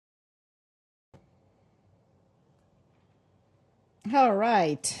All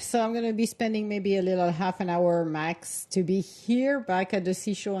right. So I'm going to be spending maybe a little half an hour max to be here back at the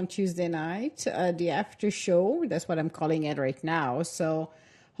Sea Show on Tuesday night, the after show. That's what I'm calling it right now. So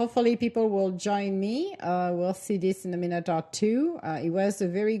hopefully people will join me. We'll see this in a minute or two. It was a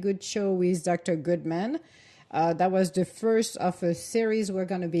very good show with Dr. Goodman. That was the first of a series we're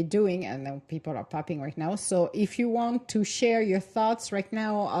going to be doing, and then people are popping right now. So if you want to share your thoughts right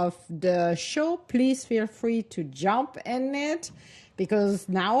now of the show, please feel free to jump in it, because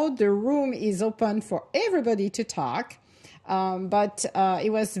now the room is open for everybody to talk. But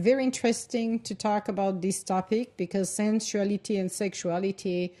it was very interesting to talk about this topic, because sensuality and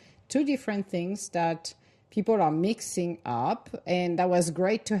sexuality, two different things that people are mixing up, and that was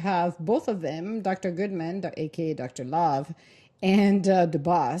great to have both of them, Dr. Goodman, aka Dr. Love, and the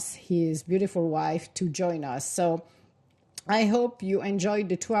boss, his beautiful wife, to join us. So I hope you enjoyed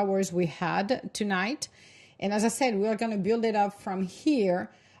the 2 hours we had tonight. And as I said, we're going to build it up from here,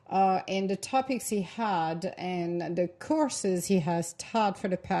 and the topics he had and the courses he has taught for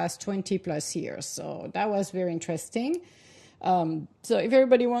the past 20 plus years. So that was very interesting. So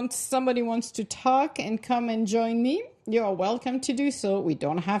if somebody wants to talk and come and join me, you're welcome to do so. We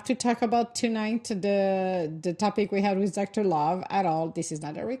don't have to talk about tonight the topic we had with Dr. Love at all. This is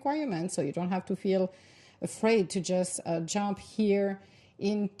not a requirement, so you don't have to feel afraid to just jump here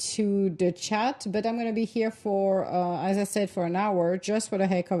into the chat. But I'm going to be here for, as I said, for an hour, just for the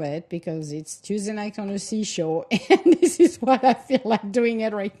heck of it, because it's Tuesday night on the Sea Show, and this is what I feel like doing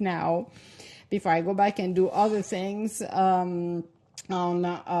it right now, before I go back and do other things on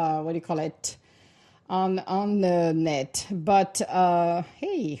what do you call it, on the net. But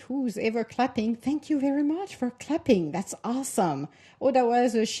hey, who's ever clapping? Thank you very much for clapping. That's awesome. Oh, that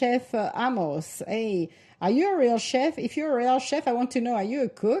was a Chef Amos. Hey, are you a real chef? If you're a real chef, I want to know, are you a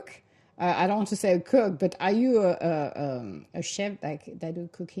cook? I don't want to say a cook, but are you a chef that do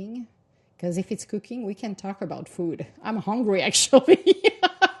cooking? Because if it's cooking, we can talk about food. I'm hungry, actually.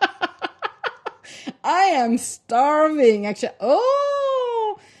 I am starving, actually.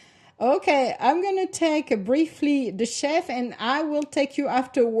 Oh, okay. I'm going to take briefly the chef, and I will take you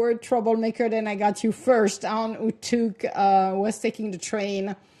afterward, troublemaker. Then I got you first on who was taking the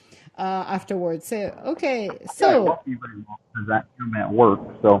train afterwards. So, okay. So, I won't be very long because I'm at work.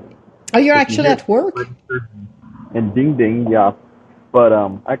 So, oh, you're actually at work? And ding ding, yeah. But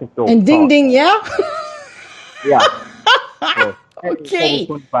I can still. And ding talk. ding, yeah. Yeah. So, okay.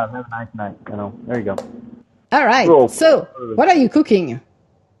 25, have a nice night. There you go. All right. So, what are you cooking?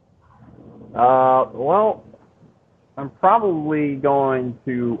 Well, I'm probably going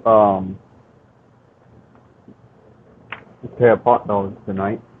to just have hot dogs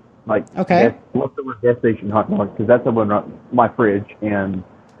tonight. Like, okay. Leftover gas station hot dogs, because that's in my fridge, and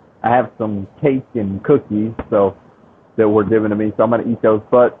I have some cake and cookies, so that were given to me, so I'm going to eat those.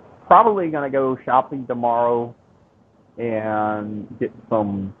 But probably going to go shopping tomorrow and get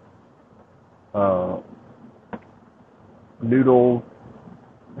some noodles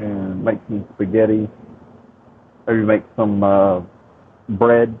and make some spaghetti. Maybe make some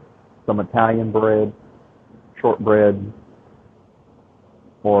bread, some Italian bread, shortbread,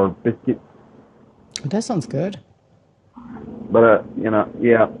 or biscuits. That sounds good. But,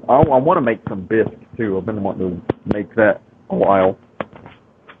 yeah, I want to make some bisques, too. I've been wanting to make that a while.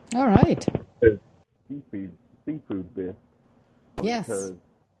 All right. Seafood bisques. Yes. Because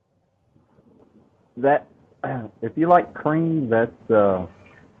that, if you like cream, that's a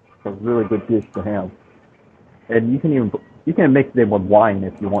really good dish to have. And you can mix them with wine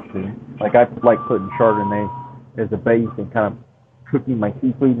if you want to. Like, I like putting Chardonnay as a base and kind of cooking my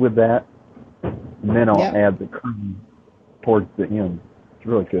seafood with that. And then I'll add the cream towards the end. It's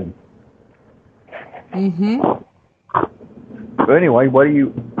really good. Mm-hmm. But anyway,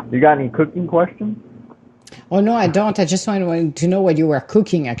 you got any cooking questions? Oh, no, I don't. I just wanted to know what you were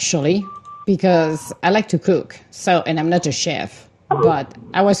cooking, actually, because I like to cook. So, and I'm not a chef, but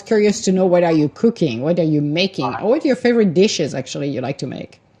I was curious to know what are you cooking? What are you making? Or what are your favorite dishes, actually, you like to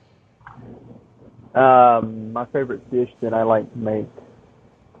make? My favorite dish that I like to make,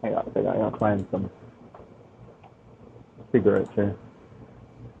 hang on a second, I gotta find some cigarettes here.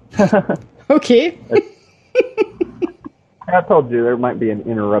 Okay. I told you there might be an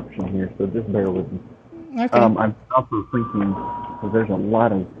interruption here, so just bear with me. Okay. I'm also thinking, because there's a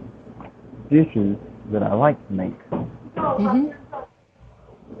lot of dishes that I like to make. Mm-hmm.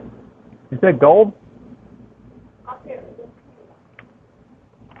 Is that gold?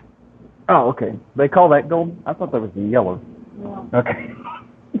 Oh, okay. They call that gold? I thought that was the yellow. Yeah. Okay.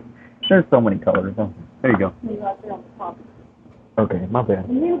 There's so many colors. Huh? There you go. Okay, my bad.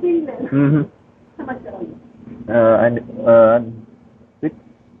 Mm-hmm. How much are you?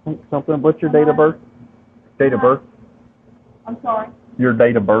 Something. What's your date of birth? Date of birth? I'm sorry, Your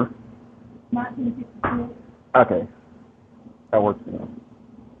date of birth? 1956. Okay. That works enough.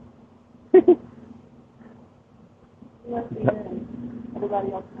 Yes, it is.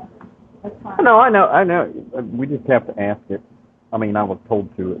 Everybody else knows it. That's fine. No, I know. We just have to ask it. I mean, I was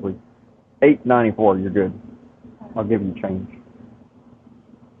told to at least. $8.94. You're good. I'll give you change.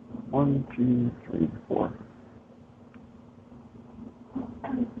 1, 2, 3, 4.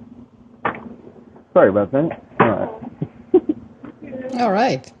 Sorry about that. All right. All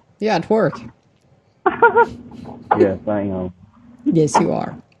right. You're at work. Yes, I am. Yes, you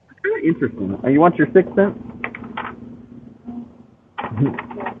are. Kind of interesting. You want your 6 cents?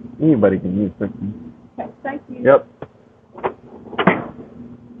 Anybody can use 6 cents. Okay, thank you. Yep.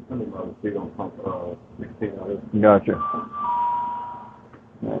 Gotcha.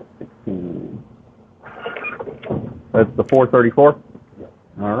 16. That's the 434? Yeah.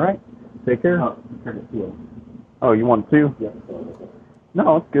 All right. Take care. Oh, you want 2? Yeah.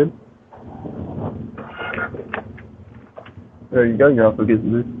 No, it's good. There you go. You're also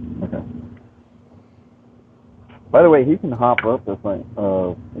getting this. Okay. By the way, he can hop up if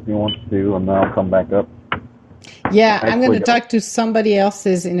he wants to, and then I'll come back up. Yeah, I'm going to talk to somebody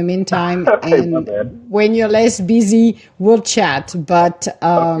else's in the meantime, Okay, my and bad. when you're less busy, we'll chat. But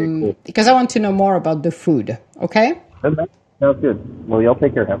Cool. because I want to know more about the food, okay? Sounds good. Well, y'all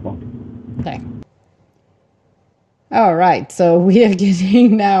take care. Have fun. Okay. All right, so we are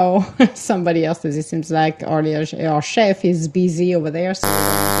getting now somebody else's. It seems like our chef is busy over there, so we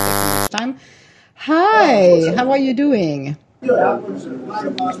don't want to take much time. Hi, how are you doing?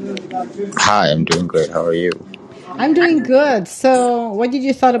 Hi, I'm doing great. How are you? I'm doing good. So, what did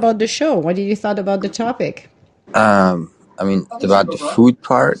you thought about the show? What did you thought about the topic? I mean, about the food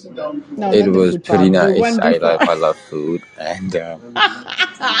part, No, it not the was food pretty part. The nice. one before. I love food, and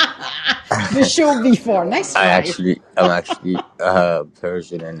The show before. Nice try. I'm actually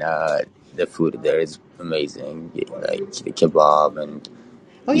Persian, and the food there is amazing. Like the kebab and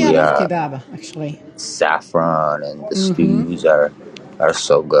Oh yeah, I the love kebab actually. saffron and the Mm-hmm. stews are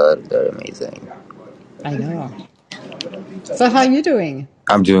so good. They're amazing. I know. So how you doing?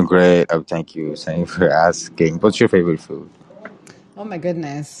 I'm doing great. Thank you. Thank you for asking. What's your favorite food? Oh my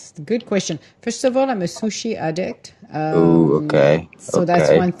goodness, good question. First of all, I'm a sushi addict. Oh, okay, So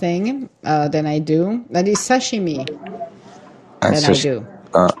that's okay. one thing that I do. That is sashimi And that so, I do.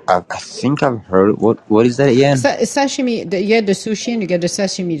 I think I've heard. What is that again? Sashimi, you get the sushi and you get the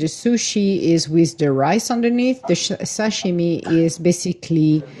sashimi. The sushi is with the rice underneath. The sashimi is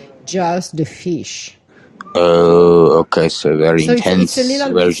basically just the fish. Oh, okay. So very So it's a intense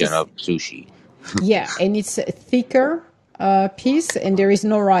little, version of sushi. yeah, and it's a thicker piece, and there is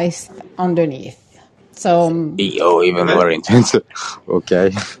no rice underneath. So Oh, even more intense.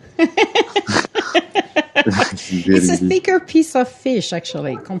 Okay. it's a thicker piece of fish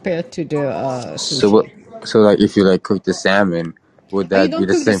actually compared to the So sushi. what? So like, if you like cook the salmon, would Oh, you that be don't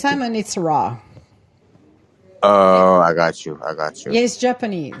the cook the same thing? salmon; it's raw. Oh, I got you. I got you. Yeah, it's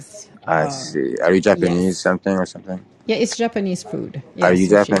Japanese. I see. Are you Japanese, Yes. something or something? Yeah, it's Japanese food. Yeah, Are you sushi.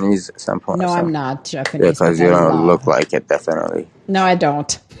 Japanese at some point? No, I'm Some? not Yeah, Japanese, because but you I don't look love. like it. Definitely. No, I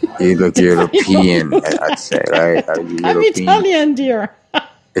don't. You look Definitely European. don't look I'd say, right? Are you I'm European? Italian, dear.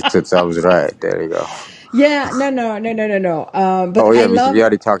 I was right. There you go. Yeah, no. But Oh I yeah, we love.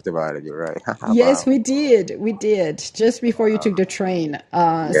 already talked about it. You're right. Yes, Wow. we did. We did just before you took the train.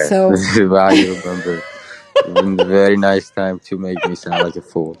 Yes, So this is why you remember. It's been a very nice time to make me sound like a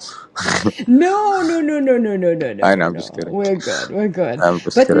fool. I know, I'm just no. kidding. We're good. We're good. I'm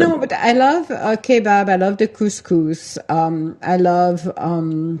just But kidding. no, but I love kebab. I love the couscous. I love.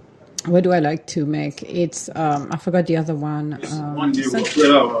 What do I like to make? It's I forgot the other one.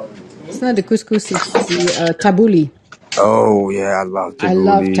 It's not the couscous. It's the tabbouleh. Oh yeah, I love I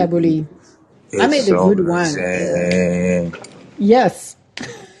love tabbouleh. tabbouleh. I It's made a so good one. amazing. Yes.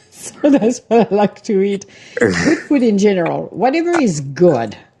 So that's what I like to eat. Good food in general. Whatever is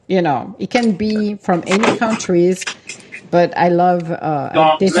good, it can be from any countries, but I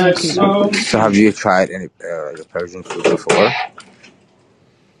definitely love. So have you tried any like Persian food before?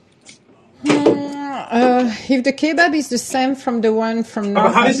 If the kebab is the same from the one from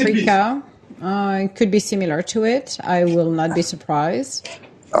North Africa, it could be similar to it. I will not be surprised.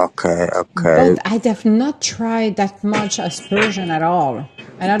 Okay, okay. But I have not tried that much as Persian at all.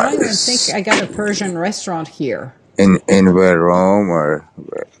 And I don't even think It's I got a Persian restaurant here. in where Rome or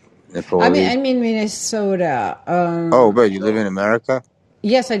where? Napoli? I'm in Minnesota. Oh, but you live in America?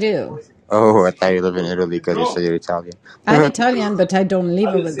 Yes, I do. Oh, I thought you live in Italy because you said you're Italian. I'm Italian, but I don't live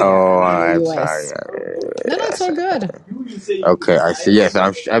over there. Oh, I'm in the I'm sorry. US. No, no, it's all good. Okay, I see. Yes,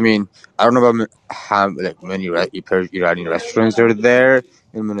 I mean, I don't know about how like many Iranian restaurants are there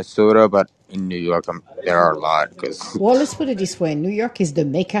in Minnesota, but in New York, there are a lot. Because Well, let's put it this way: New York is the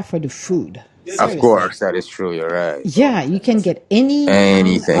mecca for the food. of Seriously. course, that is true. You're right. Yeah, you can get any kind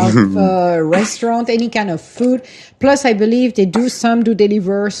of Anything. restaurant, any kind of food. Plus, I believe they do some do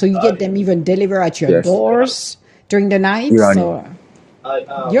deliver, so you get them even deliver at your Yes, doors during the night. Iranian.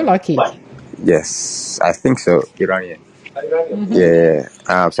 So you're lucky. Yes, I think so. Iranian. Yeah.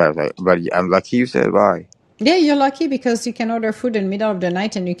 I'm sorry, but I'm lucky you said why. Yeah, you're lucky because you can order food in the middle of the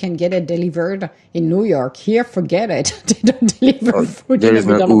night and you can get it delivered in New York. Here, forget it. They don't deliver food in There the is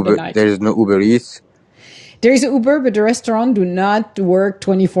no middle of the Uber. night. There is no Uber Eats. There is Uber, but the restaurant do not work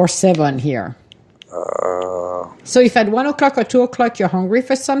 24/7 here. So if at 1 o'clock or 2 o'clock you're hungry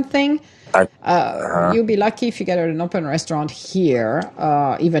for something, you'll be lucky if you get an open restaurant here,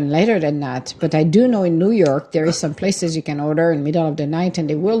 even later than that. But I do know in New York there is some places you can order in the middle of the night and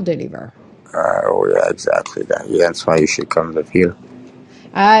they will deliver. Oh yeah, exactly that. Yeah, that's why you should come live here.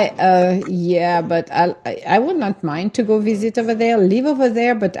 Yeah, but I would not mind to go visit over there, live over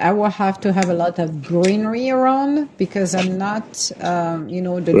there, but I will have to have a lot of greenery around because I'm not, the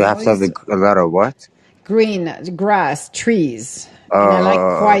You have to have noise, a lot of what? green, grass, trees, and I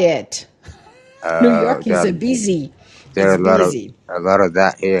like quiet. New York is That, busy. there are It's busy. a lot of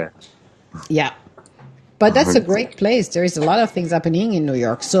that here. Yeah. But that's a great place. There is a lot of things happening in New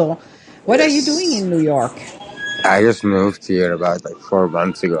York. So, what are you doing in New York? I just moved here about like 4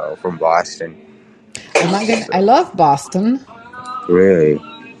 months ago from Boston. Oh my goodness, I love Boston. Really,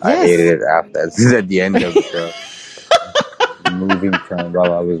 I Yes. hated it after at the end of the moving time.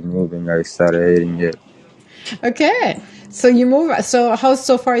 While I was moving, I started hating it. Okay. So you move. So how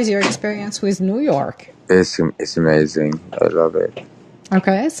so far is your experience with New York? It's amazing. I love it.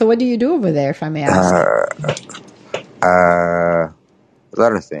 Okay. So what do you do over there, if I may ask? A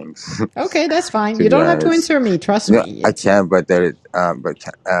lot of things. Okay, that's fine. To You be don't have to honest. answer me. Trust No, me. I can, but can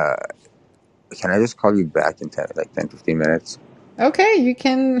I just call you back in 10, 15 minutes? Okay, you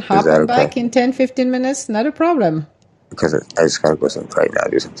can hop that on okay? back in 10, 15 minutes. Not a problem. Because I just gotta go right now,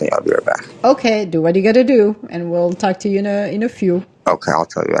 do something. I'll be right back. Okay, do what you got to do, and we'll talk to you in a few. Okay, I'll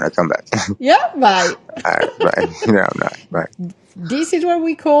tell you when I come back. Yeah, bye. All right, bye. No, I'm not. Bye. This is what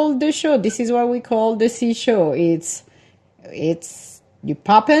we call the show. This is what we call the C show. It's you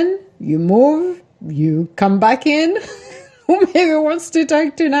pop in, you move, you come back in. Whomever wants to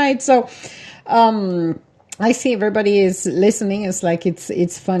talk tonight. So, I see everybody is listening. It's like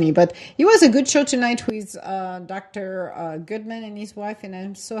it's funny, but it was a good show tonight with Dr. Goodman and his wife, and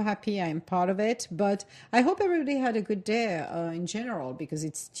I'm so happy I'm part of it. But I hope everybody had a good day in general because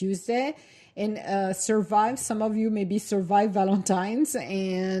it's Tuesday and survive. Some of you maybe survive Valentine's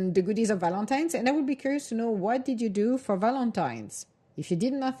and the goodies of Valentine's, and I would be curious to know what did you do for Valentine's. If you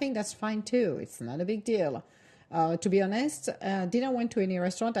did nothing, that's fine too. It's not a big deal. To be honest, didn't went to any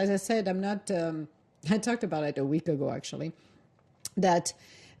restaurant. As I said, I'm not. I talked about it a week ago, actually, that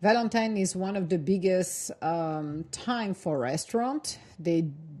Valentine is one of the biggest time for restaurant. They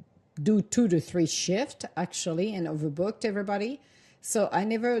do 2 to 3 shift actually, and overbooked everybody. So I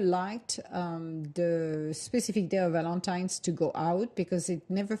never liked the specific day of Valentine's to go out because it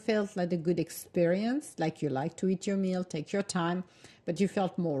never felt like a good experience. Like you like to eat your meal, take your time, but you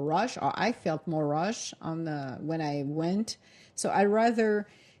felt more rush, or I felt more rush on when I went. So I rather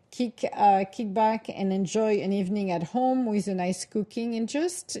kick back and enjoy an evening at home with a nice cooking and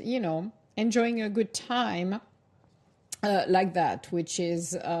just enjoying a good time. Like that, which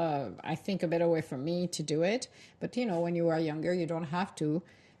is, I think, a better way for me to do it. But when you are younger, you don't have to.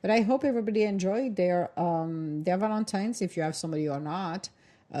 But I hope everybody enjoyed their Valentines, if you have somebody or not.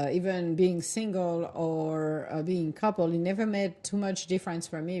 Even being single or being couple, it never made too much difference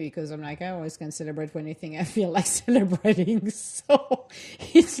for me because I'm like, I always can celebrate when anything I feel like celebrating. So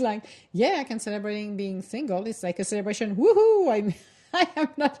it's like, yeah, I can celebrate being single. It's like a celebration. Woohoo! I am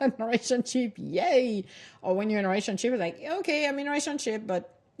not in a relationship, yay! Or when you're in a relationship, it's like, okay, I'm in a relationship,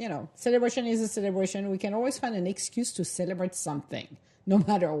 but, celebration is a celebration. We can always find an excuse to celebrate something, no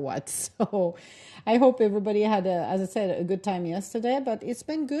matter what. So I hope everybody had, as I said, a good time yesterday, but it's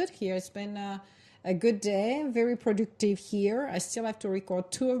been good here. It's been a good day, very productive here. I still have to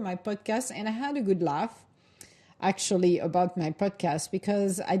record 2 of my podcasts, and I had a good laugh, actually, about my podcast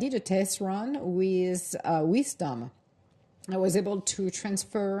because I did a test run with Wisdom. I was able to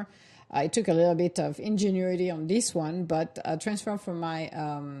transfer. It took a little bit of ingenuity on this one, but transfer from my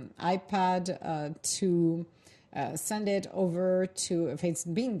iPad to send it over to, if it's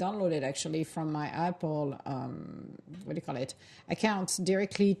being downloaded actually from my Apple, what do you call it, account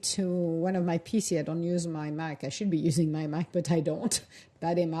directly to one of my PC. I don't use my Mac. I should be using my Mac, but I don't.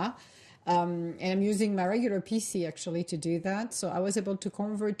 Bad Emma. And I'm using my regular PC actually to do that. So I was able to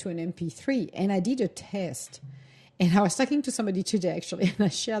convert to an MP3, and I did a test. And I was talking to somebody today actually, and I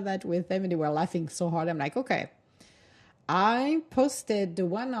shared that with them, and they were laughing so hard. I'm like, okay, I posted the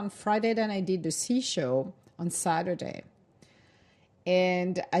one on Friday, then I did the C show on Saturday.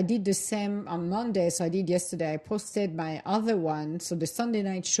 And I did the same on Monday. So I did yesterday. I posted my other one. So the Sunday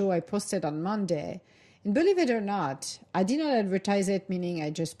night show I posted on Monday. And believe it or not, I did not advertise it, meaning I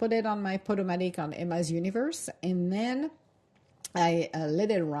just put it on my Podomatic on Emma's Universe. And then I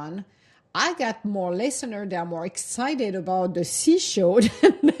let it run. I got more listeners that are more excited about the C show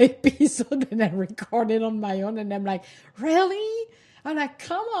than the episode that I recorded on my own. And I'm like, really? I'm like,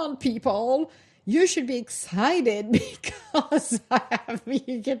 come on, people. You should be excited because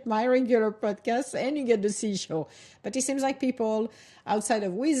you get my regular podcast and you get the C show. But it seems like people outside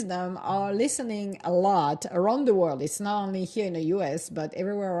of Wisdom are listening a lot around the world. It's not only here in the US, but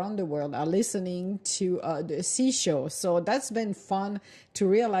everywhere around the world are listening to the C show. So that's been fun to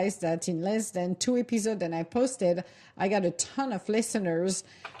realize that in less than 2 episodes that I posted, I got a ton of listeners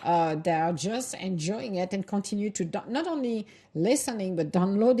that are just enjoying it and continue to not only listening, but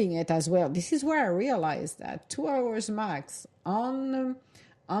downloading it as well. This is where I realized that 2 hours max on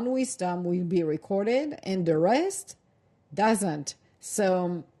Wisdom will be recorded and the rest doesn't.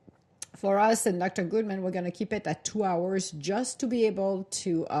 So for us and Dr. Goodman, we're going to keep it at 2 hours just to be able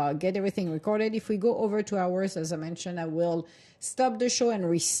to get everything recorded. If we go over 2 hours, as I mentioned, I will stop the show and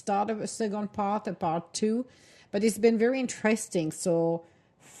restart a second part, a part 2. But it's been very interesting. So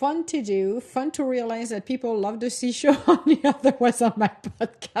fun to do, fun to realize that people love the C show on the other was on my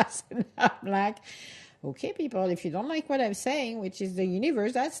podcast. And I'm like, okay, people, if you don't like what I'm saying, which is the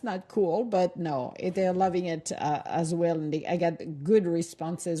universe, that's not cool. But no, they're loving it as well. And I got good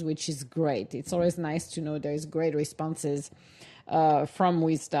responses, which is great. It's always nice to know there's great responses from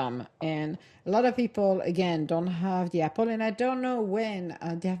Wisdom. And a lot of people, again, don't have the Apple. And I don't know when.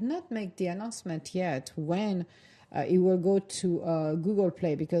 They have not made the announcement yet when it will go to Google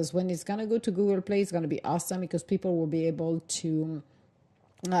Play. Because when it's going to go to Google Play, it's going to be awesome because people will be able to...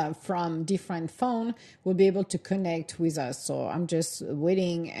 from different phone will be able to connect with us. So I'm just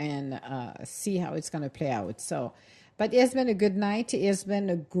waiting and see how it's going to play out. So, but it has been a good night. It has been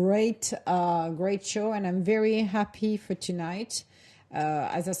a great show, and I'm very happy for tonight.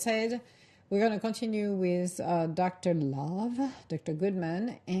 As I said, we're going to continue with Dr. Love, Dr.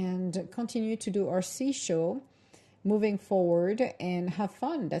 Goodman, and continue to do our C show moving forward and have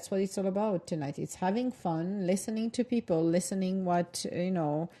fun. That's what it's all about tonight. It's having fun, listening to people, listening what,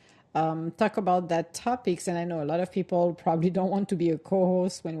 talk about that topics. And I know a lot of people probably don't want to be a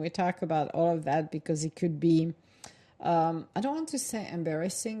co-host when we talk about all of that because it could be, I don't want to say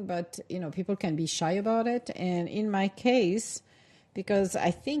embarrassing, but, people can be shy about it. And in my case, because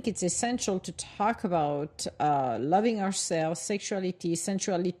I think it's essential to talk about loving ourselves, sexuality,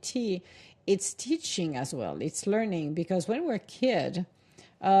 sensuality. It's teaching as well. It's learning because when we're a kid,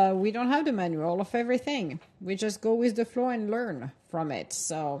 we don't have the manual of everything. We just go with the flow and learn from it.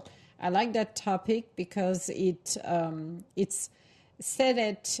 So I like that topic because it's said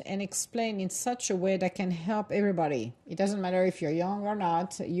it and explained in such a way that can help everybody. It doesn't matter if you're young or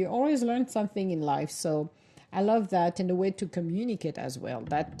not. You always learn something in life. So I love that, and the way to communicate as well.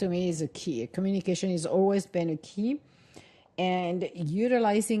 That to me is a key. Communication has always been a key. And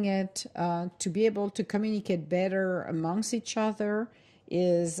utilizing it to be able to communicate better amongst each other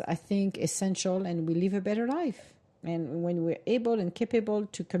is, I think, essential, and we live a better life. And when we're able and capable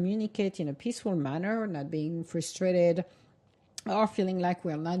to communicate in a peaceful manner, not being frustrated or feeling like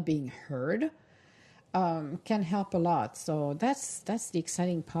we're not being heard, can help a lot. So that's the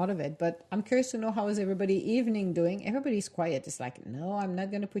exciting part of it. But I'm curious to know, how is everybody evening doing? Everybody's quiet. It's like, no, I'm not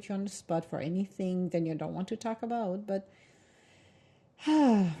going to put you on the spot for anything that you don't want to talk about, but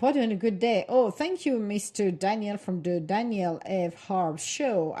what a good day. Oh, thank you, Mr. Daniel from the Daniel F. Harb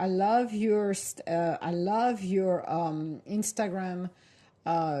Show. I love your Instagram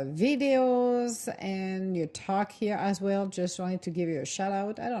videos and your talk here as well. Just wanted to give you a shout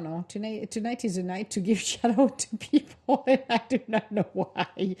out. I don't know. Tonight is a night to give shout out to people, and I do not know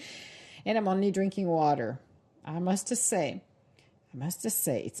why. And I'm only drinking water. I must say,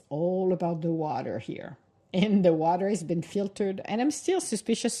 it's all about the water here. And the water has been filtered. And I'm still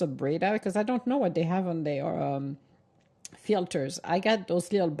suspicious of Breda because I don't know what they have on their filters. I got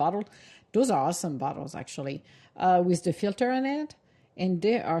those little bottles. Those are awesome bottles, actually, with the filter in it. and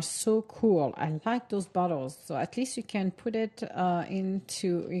they are so cool. I like those bottles. So at least you can put it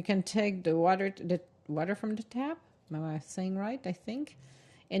into. You can take the water from the tap. Am I saying right? I think,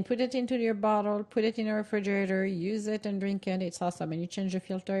 and put it into your bottle. Put it in a refrigerator. Use it and drink it. It's awesome. And you change the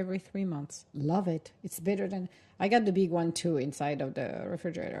filter every 3 months. Love it. It's better than. I got the big one too inside of the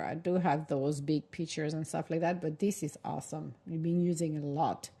refrigerator. I do have those big pitchers and stuff like that. But this is awesome. You've been using it a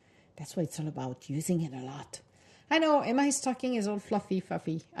lot. That's what it's all about. Using it a lot. I know, am I stocking is all fluffy?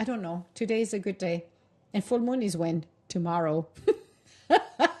 I don't know. Today is a good day. And full moon is when? Tomorrow.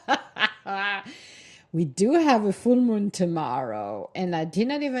 We do have a full moon tomorrow. And I did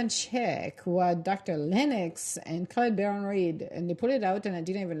not even check what Dr. Lennox and Khaled Baron Reed, and they put it out, and I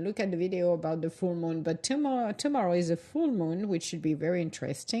didn't even look at the video about the full moon. But tomorrow is a full moon, which should be very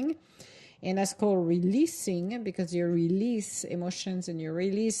interesting. And that's called releasing, because you release emotions and you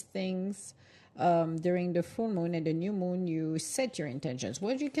release things during the full moon. And the new moon, you set your intentions.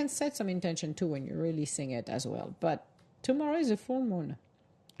 Well, you can set some intention too when you're releasing it as well. But tomorrow is a full moon.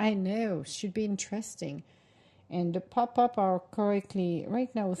 I know, should be interesting. And the pop-up are correctly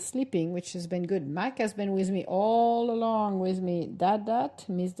right now sleeping, which has been good. Mac has been with me all along with me.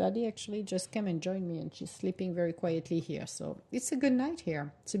 Miss Daddy actually just came and joined me, and she's sleeping very quietly here. So it's a good night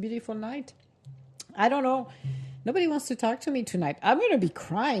here. It's a beautiful night. I don't know. Nobody wants to talk to me tonight. I'm going to be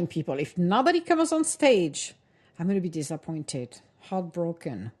crying, people. If nobody comes on stage, I'm going to be disappointed,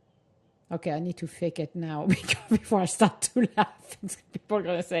 heartbroken. Okay, I need to fake it now before I start to laugh. People are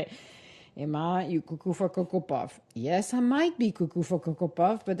going to say, Emma, you cuckoo for Cocoa Puff. Yes, I might be cuckoo for Cocoa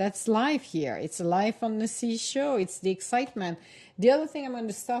Puff, but that's life here. It's life on the sea show. It's the excitement. The other thing I'm going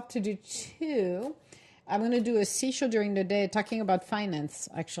to start to do too, I'm going to do a sea show during the day talking about finance,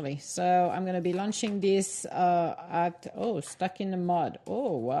 actually. So I'm going to be launching this Stuck in the Mud.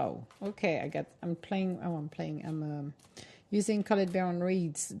 Oh, wow. Okay, I'm using Khaled Baron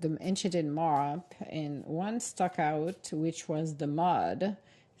Reed's The Enchanted Map, and one stuck out, which was the mud.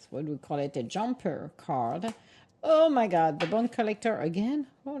 It's what we call it, a jumper card. Oh my God, the Bone Collector again?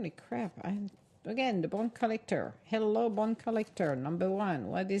 Holy crap. Again, the Bone Collector. Hello, Bone Collector, number one.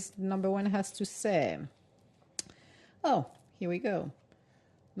 What is number one has to say? Oh, here we go.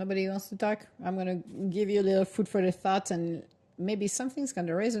 Nobody wants to talk? I'm going to give you a little food for the thought, and maybe something's going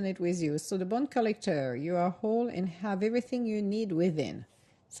to resonate with you. So the Bone Collector, you are whole and have everything you need within.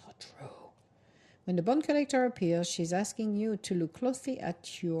 So true. When the Bone Collector appears, she's asking you to look closely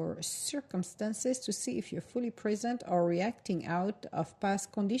at your circumstances to see if you're fully present or reacting out of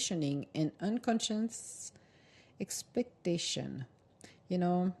past conditioning and unconscious expectation. You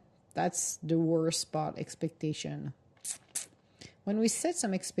know, that's the worst part, expectation. When we set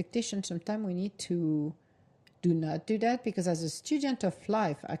some expectation, sometimes we need to do not do that, because as a student of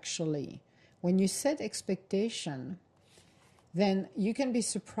life, actually, when you set expectation, then you can be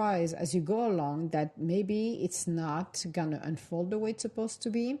surprised as you go along that maybe it's not going to unfold the way it's supposed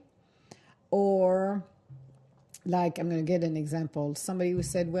to be. Or, like, I'm going to get an example. Somebody who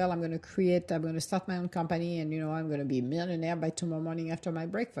said, well, I'm going to start my own company, and, I'm going to be a millionaire by tomorrow morning after my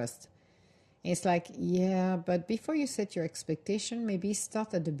breakfast. It's like, yeah, but before you set your expectation, maybe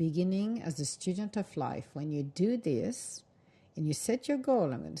start at the beginning as a student of life. When you do this and you set your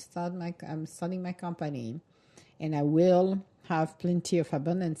goal, I'm starting my company, and I will have plenty of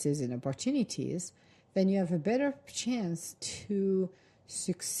abundances and opportunities, then you have a better chance to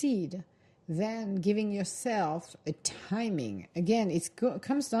succeed than giving yourself a timing. Again, it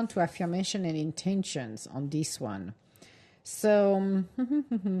comes down to affirmation and intentions on this one. So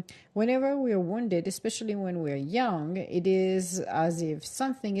whenever we are wounded, especially when we're young, it is as if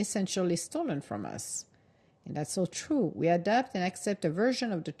something essentially is stolen from us. And that's so true. We adapt and accept a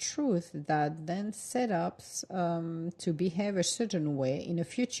version of the truth that then set us to behave a certain way in the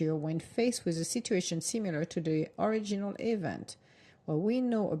future when faced with a situation similar to the original event. What we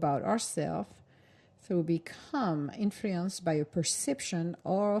know about ourselves will become influenced by a perception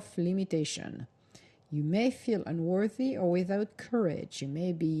of limitation. You may feel unworthy or without courage. You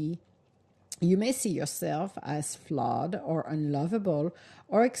may see yourself as flawed or unlovable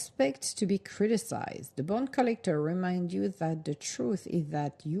or expect to be criticized. The Bone Collector reminds you that the truth is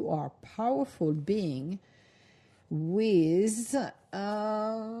that you are a powerful being with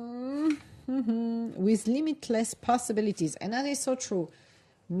limitless possibilities. And that is so true.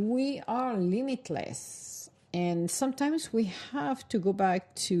 We are limitless. And sometimes we have to go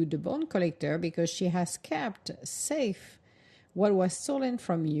back to the Bone Collector because she has kept safe what was stolen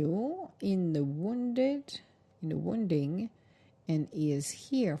from you in the wounding, and is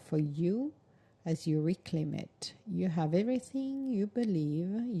here for you as you reclaim it. You have everything you believe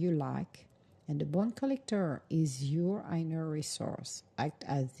you lack And the bone collector is your inner resource. Act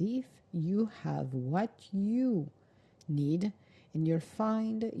as if you have what you need, and you'll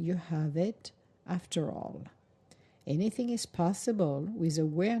find you have it after all. Anything is possible with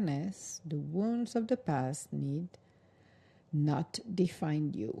awareness. The wounds of the past need not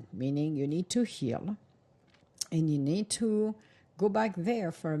define you, meaning you need to heal and you need to go back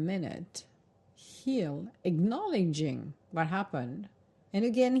there for a minute, heal, acknowledging what happened, and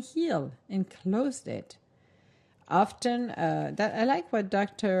again heal and close it. Often, that I like what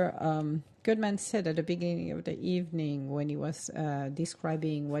Dr. Goodman said at the beginning of the evening when he was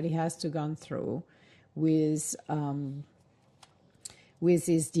describing what he has to gone through with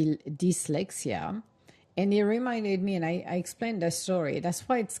his dyslexia. And he reminded me, and I explained that story. That's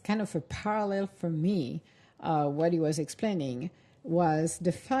why it's kind of a parallel for me. What he was explaining was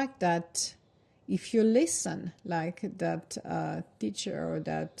the fact that if you listen, like that teacher or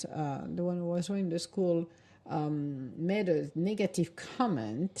that the one who was running the school made a negative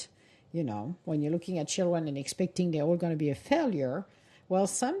comment, when you're looking at children and expecting they're all going to be a failure, well,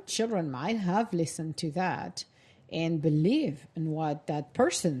 some children might have listened to that and believe in what that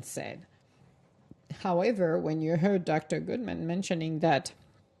person said. However, when you heard Dr. Goodman mentioning that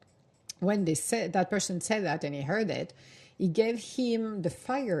when they said that person said that and he heard it, it gave him the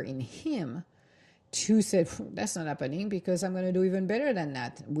fire in him to say, that's not happening because I'm going to do even better than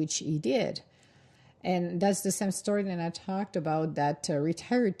that, which he did. And that's the same story that I talked about, that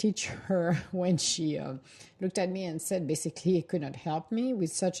retired teacher when she looked at me and said basically he could not help me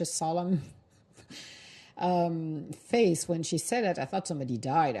with such a solemn face when she said it. I thought somebody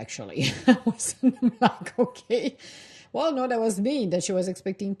died, actually. I was like, okay. Well, no, that was me, that she was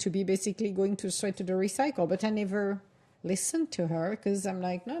expecting to be basically going to straight to the recycle. But I never listened to her because I'm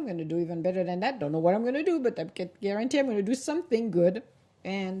like, no, I'm going to do even better than that. Don't know what I'm going to do, but I can guarantee I'm going to do something good.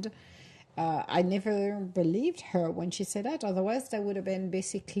 And I never believed her when she said that. Otherwise, that would have been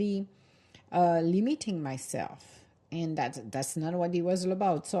basically limiting myself. And that's not what it was all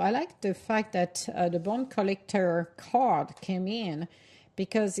about. So I like the fact that the bone collector card came in,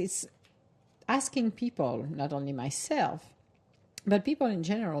 because it's asking people, not only myself, but people in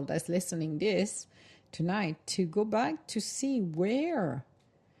general that's listening this tonight, to go back to see where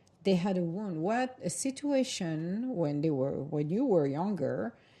they had a wound, what a situation when you were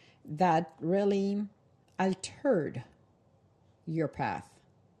younger that really altered your path,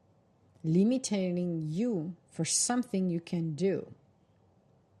 limiting you for something you can do.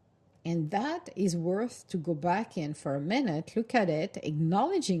 And that is worth to go back in for a minute, look at it,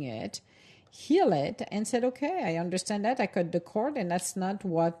 acknowledging it, heal it, and said, okay, I understand that. I cut the cord, and that's not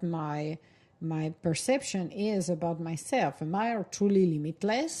what my perception is about myself. Am I truly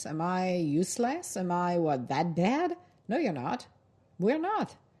limitless? Am I useless? Am I that bad? No, you're not. We're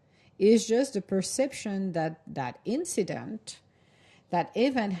not. It's just the perception that incident, that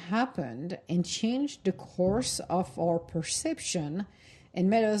event happened and changed the course of our perception and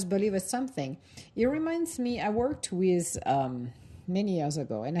made us believe it's something. It reminds me, I worked with many years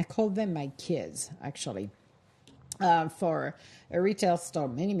ago, and I called them my kids, actually, for a retail store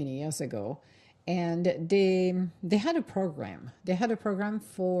many, many years ago. And they had a program. They had a program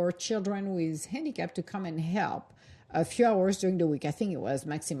for children with handicap to come and help a few hours during the week. I think it was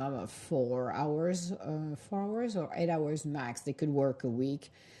maximum of 4 hours or 8 hours max. They could work a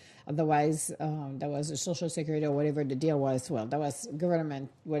week. Otherwise, that was a social security or whatever the deal was. Well, that was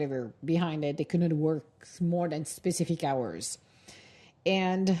government, whatever behind it. They couldn't work more than specific hours.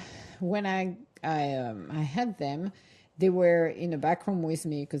 And when I had them, they were in the back room with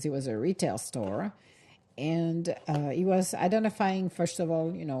me because it was a retail store. And it was identifying, first of all,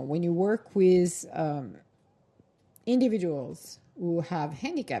 when you work with individuals who have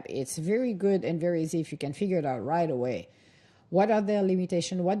handicap, it's very good and very easy if you can figure it out right away. What are their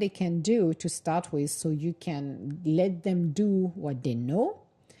limitations, what they can do to start with, so you can let them do what they know.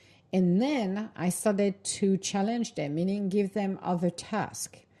 And then I started to challenge them, meaning give them other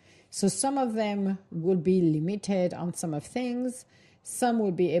tasks. So some of them will be limited on some of things. Some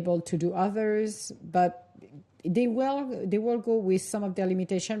will be able to do others, but they will go with some of their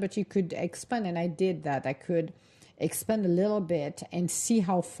limitation, but you could expand, and I did that. I could expand a little bit and see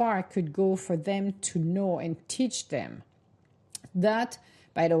how far I could go for them to know and teach them. That,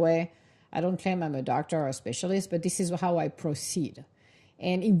 by the way, I don't claim I'm a doctor or a specialist, but this is how I proceed.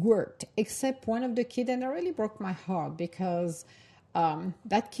 And it worked, except one of the kids, and it really broke my heart because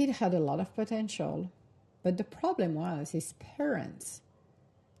that kid had a lot of potential. But the problem was his parents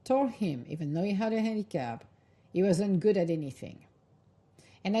told him, even though he had a handicap, he wasn't good at anything.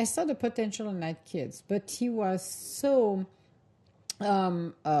 And I saw the potential in that kid, but he was so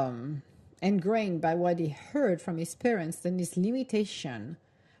ingrained by what he heard from his parents, then his limitation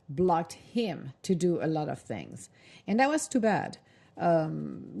blocked him to do a lot of things, and that was too bad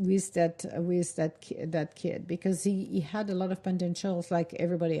that kid, because he had a lot of potentials like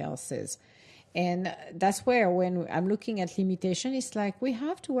everybody else's. And that's where, when I'm looking at limitation, it's like we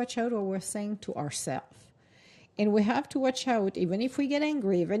have to watch out what we're saying to ourselves. And we have to watch out, even if we get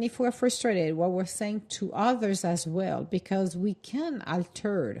angry, even if we're frustrated, what we're saying to others as well, because we can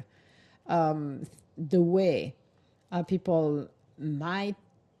alter the way people might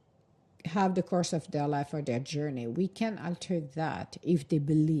have the course of their life or their journey. We can alter that if they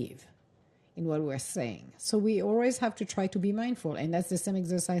believe in what we're saying. So we always have to try to be mindful. And that's the same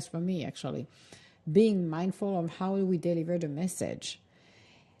exercise for me, actually. Being mindful of how we deliver the message.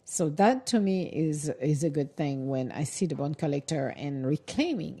 So that to me is a good thing when I see the bone collector and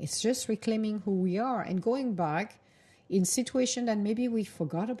reclaiming. It's just reclaiming who we are and going back in situation that maybe we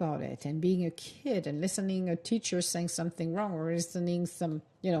forgot about it, and being a kid and listening a teacher saying something wrong, or listening some,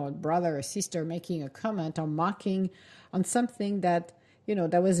 brother or sister making a comment or mocking on something that,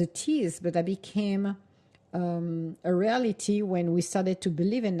 that was a tease, but that became a reality when we started to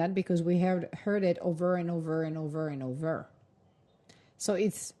believe in that because we have heard it over and over and over and over. So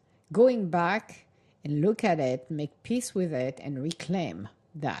it's going back and look at it, make peace with it, and reclaim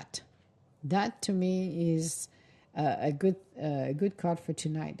that. That to me is a good card for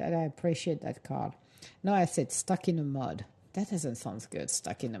tonight. That I appreciate that card. No, I said stuck in the mud. That doesn't sound good.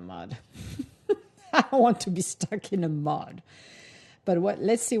 Stuck in the mud. I don't want to be stuck in the mud. But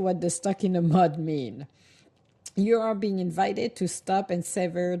let's see what the stuck in the mud mean. You are being invited to stop and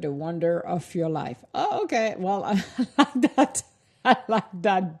savor the wonder of your life. Oh, okay. Well, I like that. I like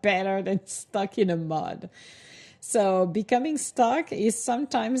that better than stuck in the mud. So becoming stuck is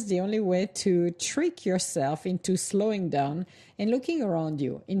sometimes the only way to trick yourself into slowing down and looking around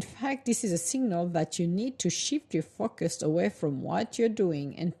you. In fact, this is a signal that you need to shift your focus away from what you're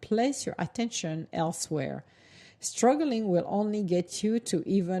doing and place your attention elsewhere. Struggling will only get you to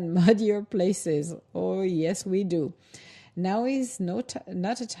even muddier places. Oh, yes, we do. Now is not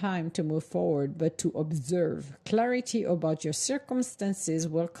a time to move forward, but to observe. Clarity about your circumstances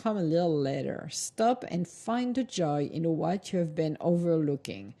will come a little later. Stop and find the joy in what you have been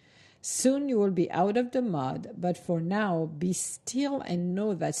overlooking. Soon you will be out of the mud, but for now, be still and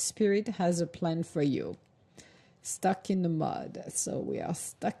know that Spirit has a plan for you. Stuck in the mud. So we are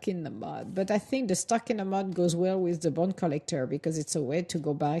stuck in the mud. But I think the stuck in the mud goes well with the bone collector because it's a way to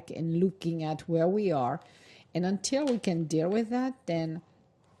go back and looking at where we are. And until we can deal with that, then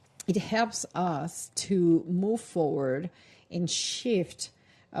it helps us to move forward and shift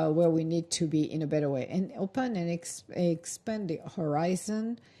where we need to be in a better way, and open and expand the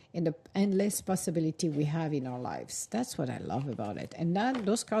horizon and the endless possibility we have in our lives. That's what I love about it. And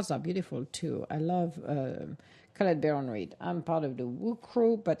those cards are beautiful too. I love Colette Baron Reid. I'm part of the Woo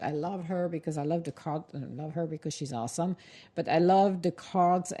crew, but I love her because I love the card. I love her because she's awesome. But I love the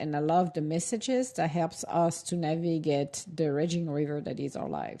cards and I love the messages that helps us to navigate the raging river that is our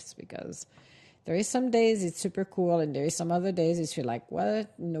lives. Because there is some days it's super cool, and there is some other days it's feel like,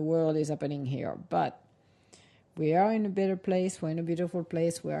 what in the world is happening here? But we are in a better place. We're in a beautiful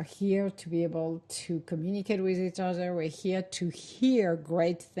place. We are here to be able to communicate with each other. We're here to hear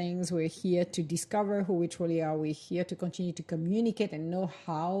great things. We're here to discover who we truly are. We're here to continue to communicate and know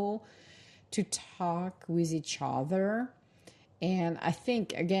how to talk with each other. And I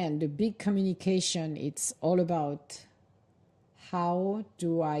think, again, the big communication, it's all about how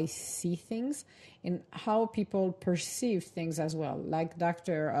do I see things and how people perceive things as well. Like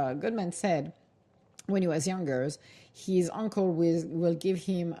Dr. Goodman said, when he was younger, his uncle will give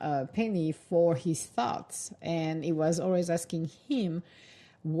him a penny for his thoughts, and he was always asking him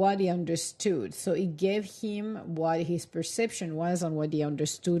what he understood. So he gave him what his perception was on what he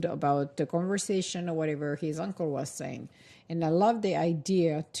understood about the conversation or whatever his uncle was saying. And I love the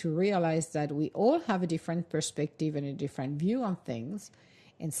idea to realize that we all have a different perspective and a different view on things,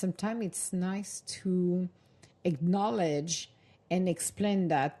 and sometimes it's nice to acknowledge and explain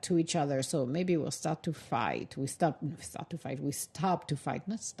that to each other. So maybe we'll stop to fight when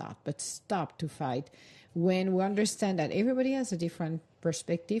we understand that everybody has a different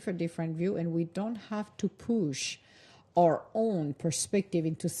perspective, a different view, and we don't have to push our own perspective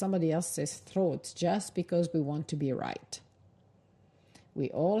into somebody else's throat just because we want to be right. We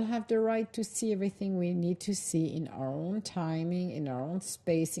all have the right to see everything we need to see in our own timing, in our own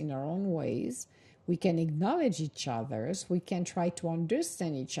space, in our own ways. We can acknowledge each other's, we can try to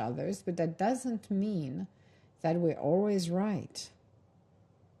understand each other's, but that doesn't mean that we're always right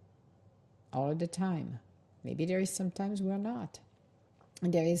all the time. Maybe there is sometimes we're not.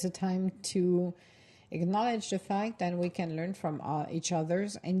 There is a time to acknowledge the fact that we can learn from each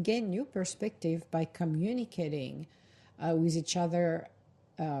other's and gain new perspective by communicating with each other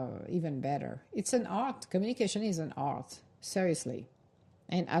even better. It's an art. Communication is an art, seriously.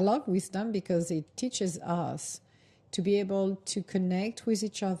 And I love wisdom because it teaches us to be able to connect with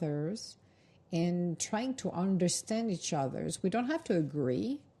each other's and trying to understand each other's. We don't have to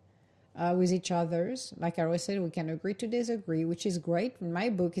agree with each other's. Like I always said, we can agree to disagree, which is great. In my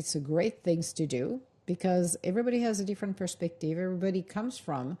book, it's a great thing to do because everybody has a different perspective. Everybody comes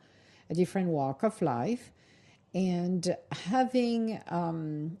from a different walk of life. And having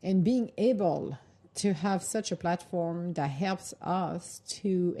and being able to have such a platform that helps us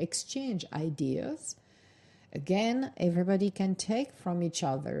to exchange ideas. Again, everybody can take from each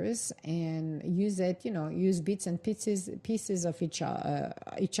other's and use it, use bits and pieces of each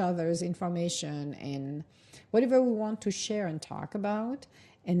other's information and whatever we want to share and talk about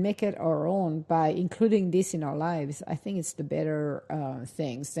and make it our own by including this in our lives. I think it's the better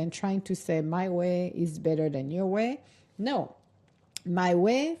things than trying to say my way is better than your way. No, my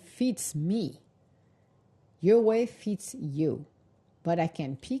way fits me. Your way fits you. But I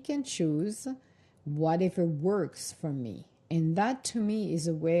can pick and choose whatever works for me. And that to me is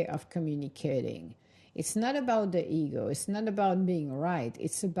a way of communicating. It's not about the ego. It's not about being right.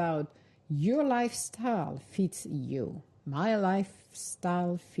 It's about your lifestyle fits you. My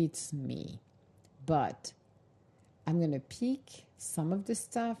lifestyle fits me. But I'm going to pick some of the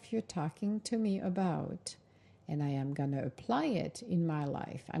stuff you're talking to me about and I am going to apply it in my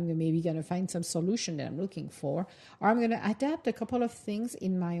life. I'm maybe going to find some solution that I'm looking for, or I'm going to adapt a couple of things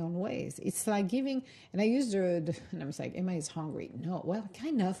in my own ways. It's like giving, and I use and I'm like, Emma is hungry. No, well,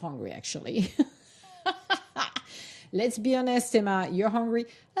 kind of hungry actually. Let's be honest, Emma, you're hungry?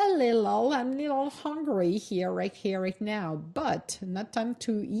 I'm a little hungry right now, but not time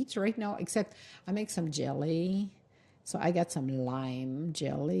to eat right now, except I make some jelly. So I got some lime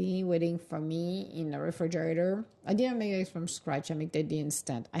jelly waiting for me in the refrigerator. I didn't make it from scratch. I made it the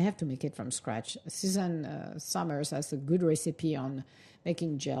instant. I have to make it from scratch. Susan Summers has a good recipe on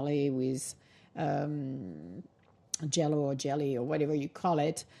making jelly with jello or jelly or whatever you call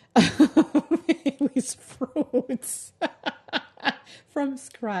it with fruits from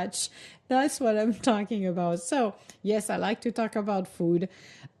scratch. That's what I'm talking about. So yes, I like to talk about food.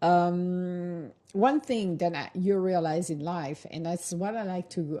 One thing that you realize in life, and that's what I like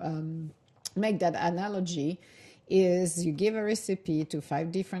to make that analogy, is you give a recipe to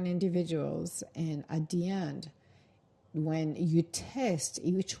 5 different individuals, and at the end, when you test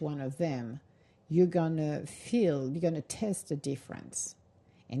each one of them, you're gonna test the difference.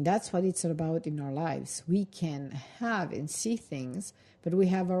 And that's what it's about in our lives. We can have and see things, but we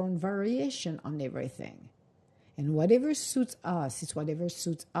have our own variation on everything. And whatever suits us is whatever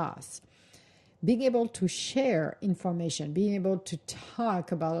suits us. Being able to share information, being able to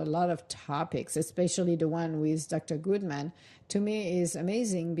talk about a lot of topics, especially the one with Dr. Goodman, to me is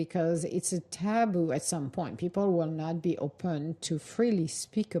amazing because it's a taboo at some point. People will not be open to freely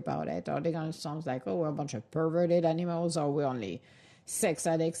speak about it, or they're going to sound like, oh, we're a bunch of perverted animals, or we're only sex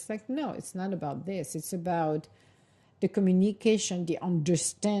addicts. Like, no, it's not about this. It's about the communication, the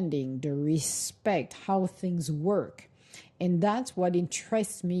understanding, the respect, how things work. And that's what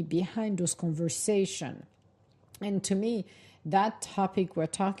interests me behind those conversations. And to me, that topic we're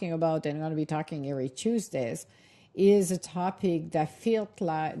talking about, and I'm going to be talking every Tuesdays, is a topic that feel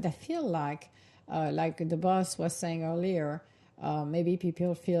like the boss was saying earlier. Maybe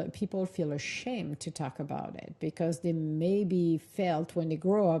people feel ashamed to talk about it because they maybe felt when they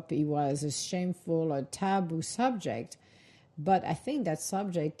grow up it was a shameful or taboo subject. But I think that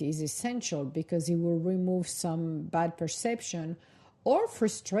subject is essential because it will remove some bad perception or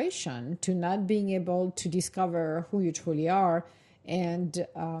frustration to not being able to discover who you truly are, and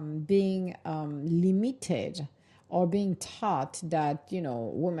being limited or being taught that,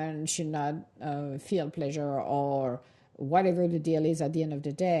 women should not feel pleasure or whatever the deal is at the end of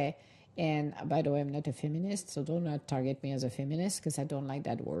the day. And by the way, I'm not a feminist, so do not target me as a feminist because I don't like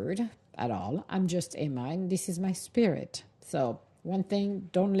that word at all. I'm just Emma, and this is my spirit. So one thing,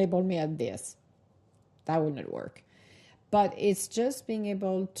 don't label me as this. That wouldn't work. But it's just being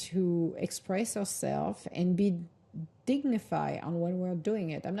able to express ourselves and be dignified on when we're doing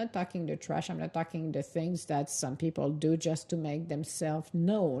it. I'm not talking the trash. I'm not talking the things that some people do just to make themselves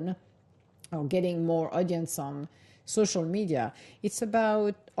known or getting more audience on social media. It's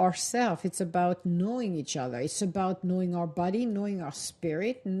about ourselves. It's about knowing each other. It's about knowing our body, knowing our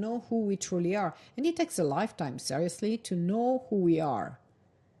spirit, know who we truly are. And it takes a lifetime, seriously, to know who we are.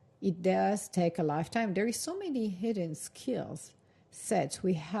 It does take a lifetime. There is so many hidden skills sets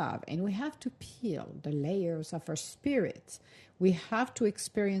we have, and we have to peel the layers of our spirits. We have to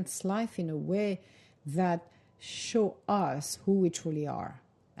experience life in a way that show us who we truly are.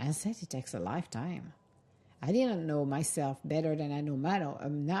 As I said, it takes a lifetime. I didn't know myself better than I know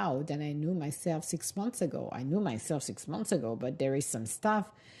now than I knew myself 6 months ago. I knew myself 6 months ago, but there is some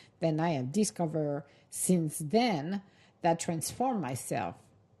stuff that I have discovered since then that transformed myself.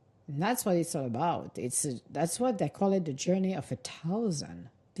 And that's what it's all about. That's what they call it, the journey of 1,000,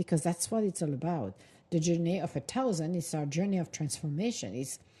 because that's what it's all about. The journey of 1,000 is our journey of transformation.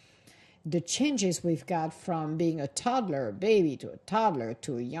 It's the changes we've got from being a toddler, a baby, to a toddler,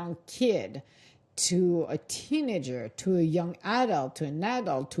 to a young kid, to a teenager, to a young adult, to an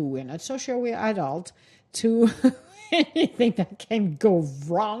adult, to we're not so sure we're adult, to anything that can go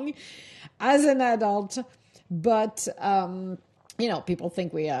wrong as an adult. But people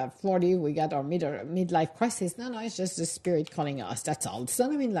think we are 40, we got our midlife crisis. No, it's just the spirit calling us. That's all. It's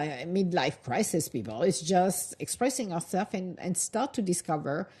not a midlife crisis, people. It's just expressing ourselves and start to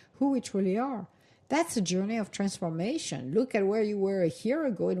discover who we truly are. That's a journey of transformation. Look at where you were a year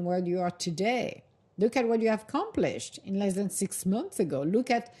ago and where you are today. Look at what you have accomplished in less than 6 months ago.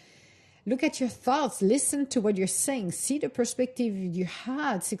 Look at your thoughts. Listen to what you're saying. See the perspective you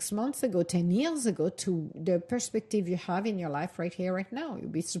had 6 months ago, 10 years ago, to the perspective you have in your life right here, right now.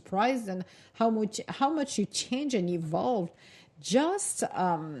 You'll be surprised at how much you change and evolve just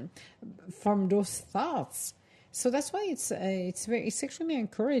from those thoughts. So that's why it's extremely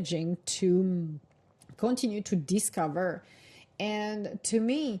encouraging to continue to discover. And to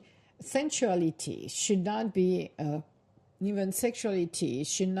me, sensuality should not be even sexuality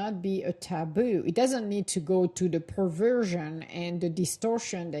should not be a taboo. It doesn't need to go to the perversion and the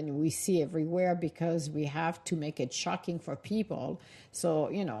distortion that we see everywhere because we have to make it shocking for people. So,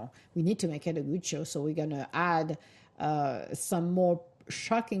 we need to make it a good show. So we're going to add some more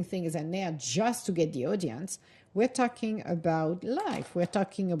shocking things in there just to get the audience. We're talking about life. We're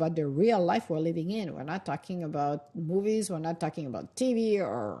talking about the real life we're living in. We're not talking about movies. We're not talking about TV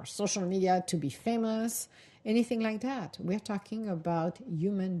or social media to be famous, anything like that. We're talking about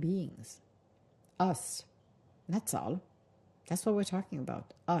human beings, us. That's all. That's what we're talking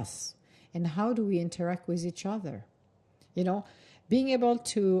about, us. And how do we interact with each other? Being able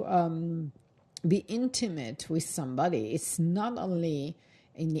to be intimate with somebody, it's not only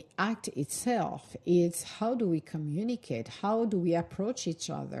in the act itself, it's how do we communicate? How do we approach each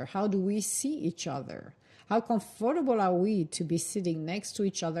other? How do we see each other? How comfortable are we to be sitting next to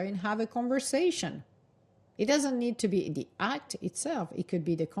each other and have a conversation? It doesn't need to be the act itself. It could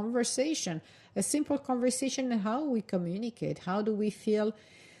be the conversation, a simple conversation, and how we communicate. How do we feel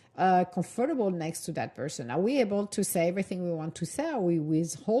comfortable next to that person? Are we able to say everything we want to say? Are we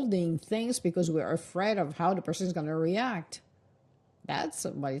withholding things because we're afraid of how the person is going to react? That's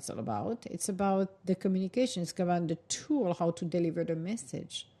what it's all about. It's about the communication. It's about the tool, how to deliver the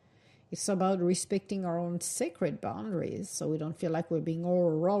message. It's about respecting our own sacred boundaries so we don't feel like we're being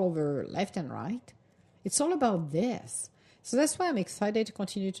rolled over left and right. It's all about this. So that's why I'm excited to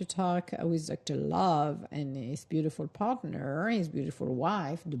continue to talk with Dr. Love and his beautiful partner, his beautiful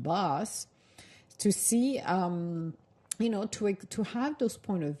wife, the boss, to see, to have those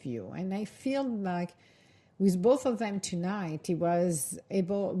point of view. And I feel like with both of them tonight, we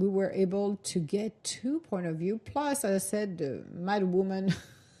were able to get 2 point of view. Plus, as I said, the Mad Woman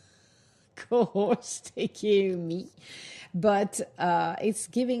co-host, aka me. But it's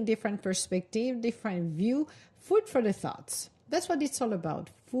giving different perspective, different view, food for the thoughts. That's what it's all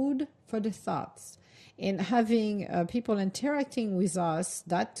about, food for the thoughts. And having people interacting with us,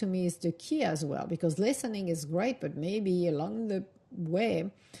 that to me is the key as well, because listening is great, but maybe along the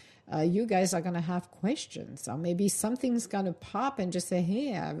way, you guys are going to have questions, or maybe something's going to pop and just say,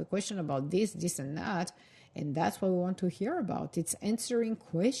 hey, I have a question about this, this, and that. And that's what we want to hear about. It's answering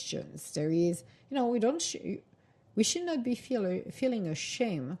questions. There is, we should not be feeling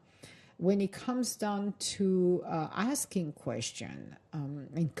ashamed when it comes down to asking questions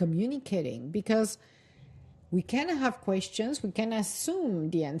and communicating, because we can have questions, we can assume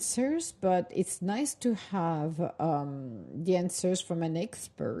the answers, but it's nice to have the answers from an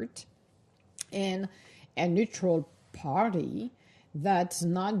expert and a neutral party that's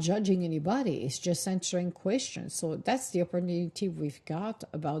not judging anybody. It's just answering questions. So that's the opportunity we've got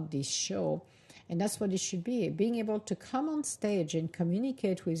about this show. And that's what it should be, being able to come on stage and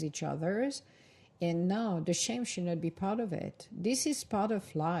communicate with each other. And no, the shame should not be part of it. This is part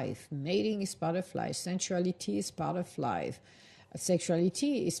of life. Mating is part of life. Sensuality is part of life.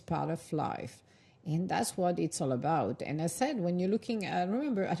 Sexuality is part of life. And that's what it's all about. And I said, when you're looking at, I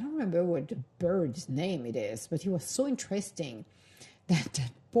don't remember what the bird's name it is, but it was so interesting.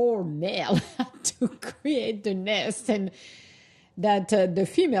 that poor male had to create the nest, and that the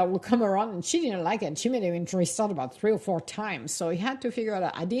female will come around, and she didn't like it. She made him restart about 3 or 4 times. So he had to figure out,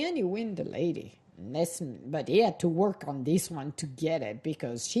 at the end, he win the lady. But he had to work on this one to get it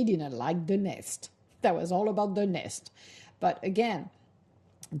because she didn't like the nest. That was all about the nest. But again,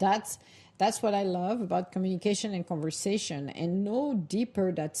 that's what I love about communication and conversation, and no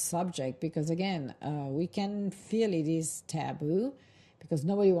deeper that subject, because again, we can feel it is taboo because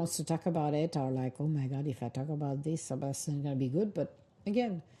nobody wants to talk about it, or like, oh my God, if I talk about this, it's not going to be good. But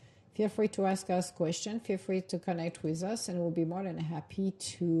again, feel free to ask us questions. Feel free to connect with us, and we'll be more than happy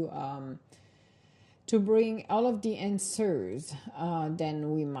to bring all of the answers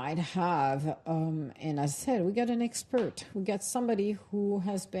then we might have. And as I said, we got an expert. We got somebody who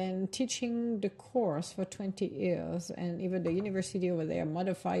has been teaching the course for 20 years, and even the university over there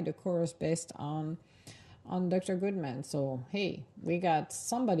modified the course based on Dr. Goodman. So, hey, we got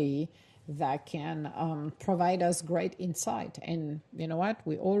somebody that can provide us great insight. And you know what?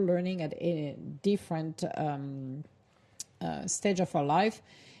 We're all learning at a different stage of our life.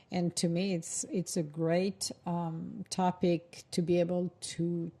 And to me, it's a great topic to be able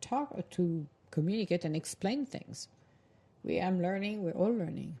to talk, to communicate and explain things. I'm learning. We're all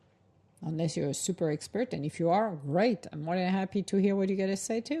learning. Unless you're a super expert. And if you are, great. I'm more than happy to hear what you got to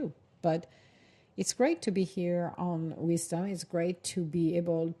say too. But it's great to be here on Wisdom. It's great to be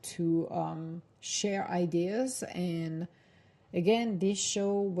able to share ideas. And again, this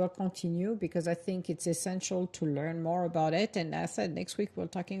show will continue because I think it's essential to learn more about it. And as I said, next week we're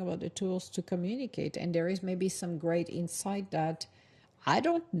talking about the tools to communicate. And there is maybe some great insight that I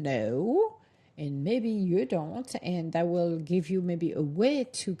don't know, and maybe you don't, and that will give you maybe a way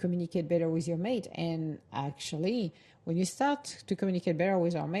to communicate better with your mate. And actually, when you start to communicate better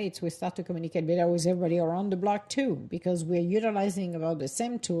with our mates, we start to communicate better with everybody around the block too, because we're utilizing about the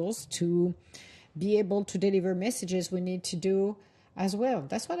same tools to be able to deliver messages we need to do as well.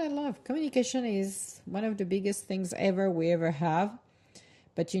 That's what I love. Communication is one of the biggest things we ever have,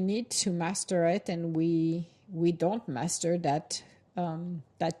 but you need to master it, and we don't master that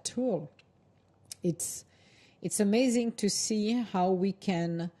tool. It's amazing to see how we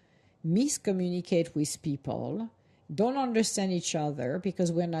can miscommunicate with people, don't understand each other because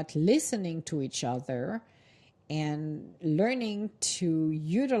we're not listening to each other, and learning to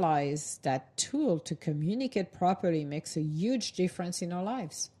utilize that tool to communicate properly makes a huge difference in our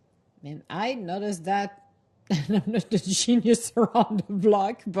lives. And I noticed that, and I'm not the genius around the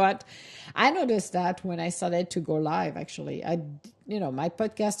block, but I noticed that when I started to go live. Actually, my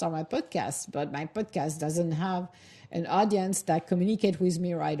podcasts are my podcasts, but my podcast doesn't have an audience that communicate with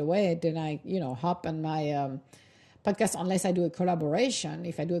me right away. Then I, hop on my podcast unless I do a collaboration.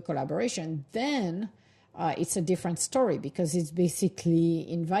 If I do a collaboration, then it's a different story because it's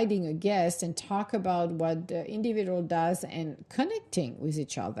basically inviting a guest and talk about what the individual does and connecting with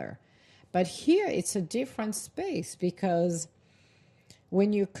each other. But here it's a different space because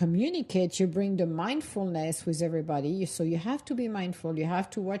when you communicate, you bring the mindfulness with everybody. So you have to be mindful. You have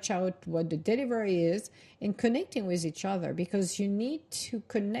to watch out what the delivery is and connecting with each other, because you need to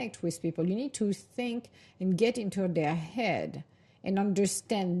connect with people. You need to think and get into their head and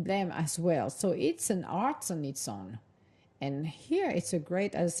understand them as well. So it's an art on its own. And here it's a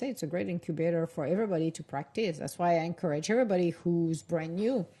great incubator for everybody to practice. That's why I encourage everybody who's brand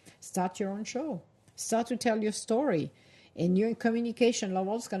new, start your own show. Start to tell your story. And your communication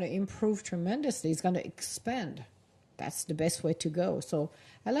level is going to improve tremendously. It's going to expand. That's the best way to go. So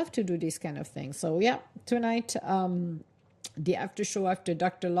I love to do this kind of thing. So yeah, tonight, the after show after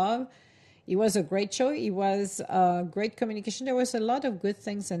Dr. Love, it was a great show. It was great communication. There was a lot of good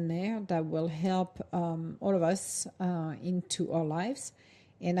things in there that will help all of us into our lives.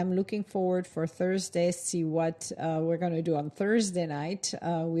 And I'm looking forward for Thursday, see what we're going to do on Thursday night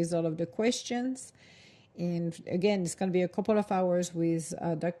with all of the questions. And again, it's going to be a couple of hours with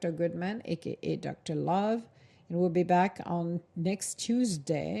Dr. Goodman, a.k.a. Dr. Love. And we'll be back on next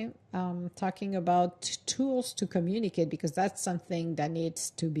Tuesday talking about tools to communicate, because that's something that needs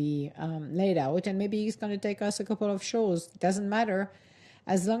to be laid out. And maybe it's going to take us a couple of shows. It doesn't matter.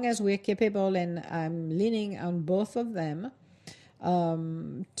 As long as we're capable, and I'm leaning on both of them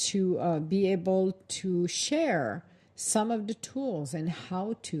to be able to share some of the tools and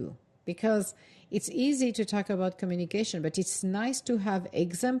how to. Because it's easy to talk about communication, but it's nice to have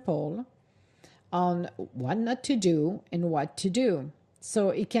example on what not to do and what to do. So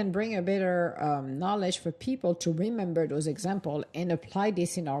it can bring a better knowledge for people to remember those examples and apply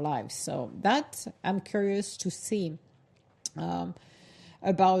this in our lives. So that I'm curious to see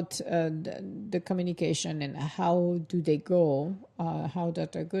about the communication and how do they go, how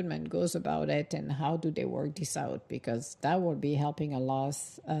Dr. Goodman goes about it, and how do they work this out, because that will be helping a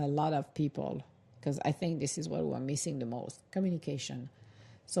lot of people, because I think this is what we're missing the most, communication.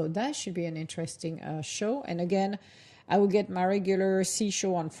 So that should be an interesting show. And again, I will get my regular C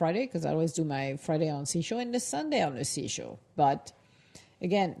show on Friday, because I always do my Friday on C show and the Sunday on the C show. But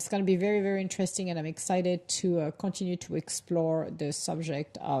again, it's going to be very, very interesting, and I'm excited to continue to explore the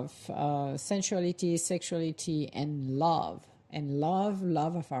subject of sensuality, sexuality, and love. And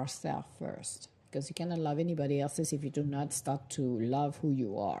love of ourselves first, because you cannot love anybody else's if you do not start to love who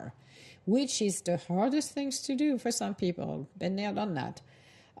you are, which is the hardest things to do for some people. Been there, done that.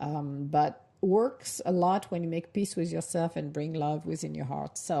 But works a lot when you make peace with yourself and bring love within your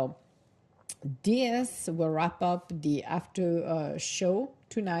heart. So this will wrap up the after show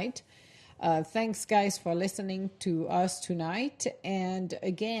tonight. Thanks, guys, for listening to us tonight. And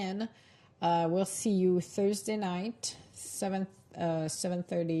again, we'll see you Thursday night,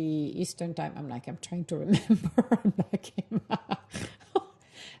 7:30 Eastern time. I'm trying to remember.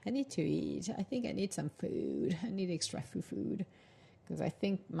 I need to eat. I think I need some food. I need extra food. Because I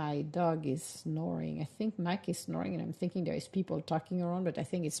think my dog is snoring. I think Mike is snoring, and I'm thinking there is people talking around, but I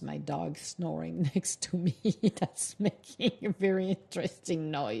think it's my dog snoring next to me that's making a very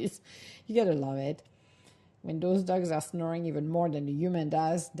interesting noise. You gotta love it. When those dogs are snoring even more than the human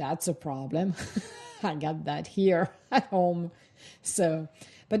does, that's a problem. I got that here at home. So,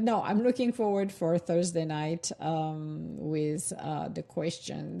 but no, I'm looking forward for Thursday night with the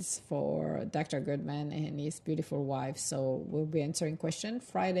questions for Dr. Goodman and his beautiful wife. So we'll be answering questions.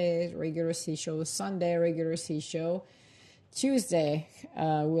 Friday, regular C show. Sunday, regular C show. Tuesday,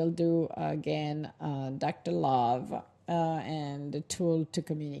 we'll do again Dr. Love and the tool to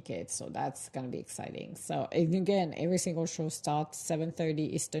communicate. So that's going to be exciting. So again, every single show starts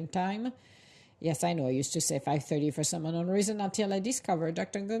 7:30 Eastern time. Yes, I know. I used to say 5:30 for some unknown reason until I discovered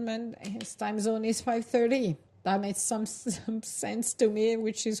Dr. Goodman, his time zone is 5:30. That made some sense to me,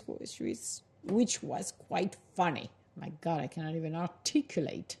 which was quite funny. My God, I cannot even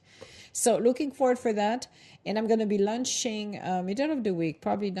articulate. So looking forward for that. And I'm going to be launching middle of the week,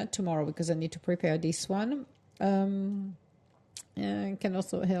 probably not tomorrow because I need to prepare this one. And can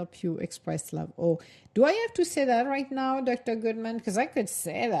also help you express love. Oh, do I have to say that right now, Dr. Goodman? Because I could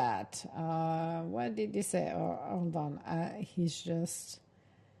say that. What did he say? Oh, hold on. He's just...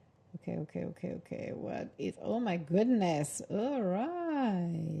 Okay. What is... Oh, my goodness. All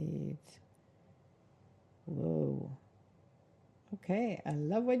right. Whoa. Okay, I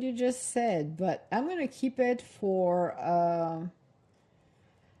love what you just said, but I'm going to keep it for...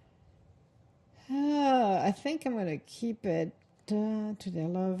 I think I'm going to keep it to their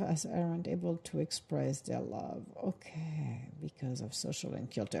love as aren't able to express their love. Okay, because of social and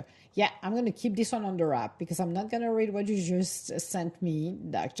culture. Yeah, I'm going to keep this one on the wrap because I'm not going to read what you just sent me,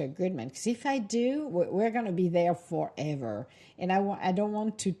 Dr. Goodman. Because if I do, we're going to be there forever. And I don't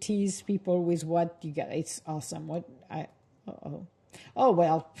want to tease people with what you got. It's awesome. Oh,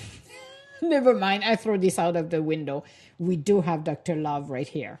 well, never mind. I throw this out of the window. We do have Dr. Love right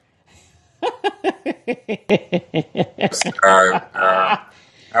here.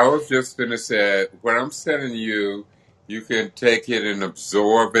 I was just going to say, what I'm sending you, you can take it and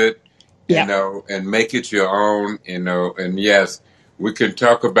absorb it, and make it your own, and yes, we can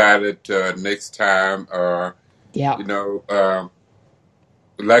talk about it next time,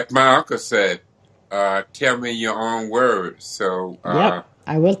 like my uncle said, tell me your own words. So,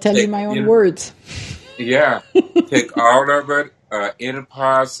 I will tell you my own words. Yeah, take all of it, any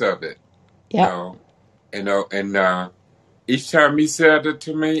parts of it. And each time he said it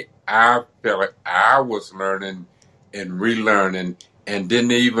to me, I felt like I was learning and relearning and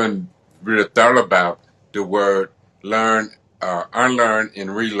didn't even really thought about the word learn, unlearn,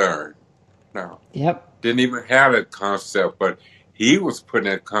 and relearn. No. Didn't even have that concept, but he was putting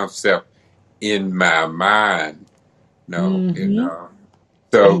that concept in my mind. So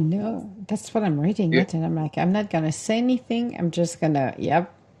I know. That's what I'm reading it, and I'm like, I'm not going to say anything. I'm just going to,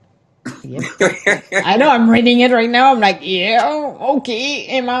 Yep. I know I'm reading it right now. I'm like, okay.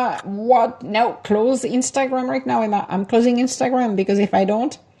 Emma, what? No, close Instagram right now. Emma, I'm closing Instagram because if I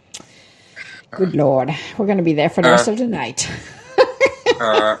don't, good Lord, we're going to be there for the rest of the night.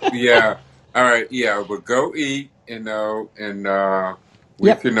 Yeah. All right. Yeah. But go eat, and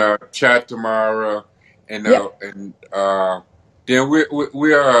we can chat tomorrow, and then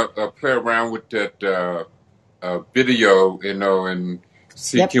we'll play around with that video, and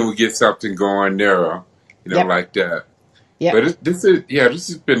see can we get something going there, like that. But this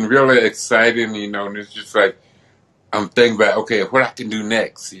has been really exciting, and it's just like I'm thinking about, okay, what I can do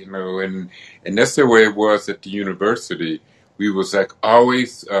next, and that's the way it was at the university. We was like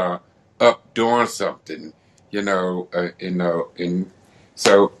always up doing something, and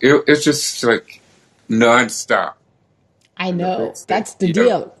so it's just like nonstop. I Big know thing, that's the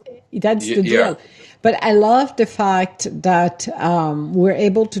deal. That's the Yeah, deal. But I love the fact that we're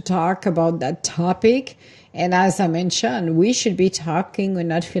able to talk about that topic. And as I mentioned, we should be talking. We're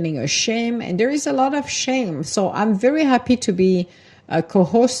not feeling ashamed. And there is a lot of shame. So I'm very happy to be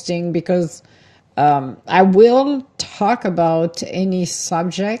co-hosting because I will talk about any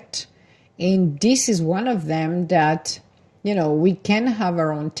subject. And this is one of them that, we can have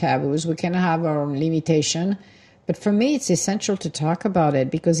our own taboos. We can have our own limitation. But for me, it's essential to talk about it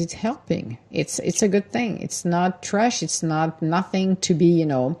because it's helping. It's a good thing. It's not trash. It's not nothing to be,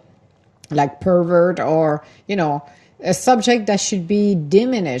 like pervert or, a subject that should be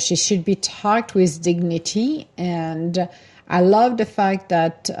diminished. It should be talked with dignity. And I love the fact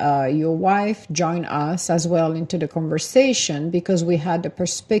that your wife joined us as well into the conversation because we had the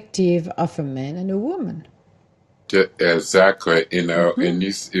perspective of a man and a woman. exactly. And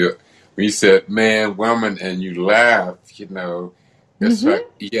when you said man, woman, and you laugh, it's like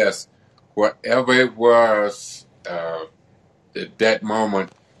yes, whatever it was at that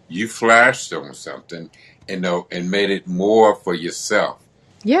moment, you flashed on something, and made it more for yourself.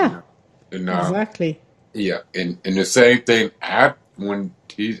 Yeah, And exactly. yeah, and the same thing. When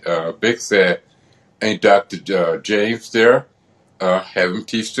Vic said, "Ain't Dr. James there? Have him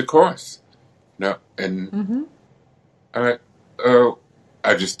teach the course." No, and I, uh,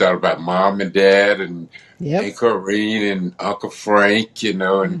 I just thought about mom and dad and Yep. Aunt Corrine and Uncle Frank,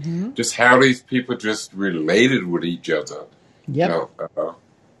 and just how these people just related with each other. You Yep. know, uh,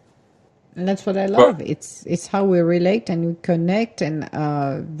 And that's what I but love. It's how we relate and we connect and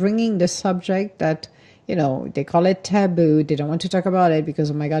bringing the subject that they call it taboo. They don't want to talk about it because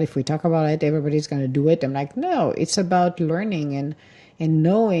oh my God, if we talk about it, everybody's going to do it. I'm like, no, it's about learning and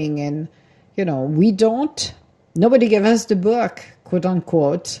knowing and we don't. Nobody gave us the book, quote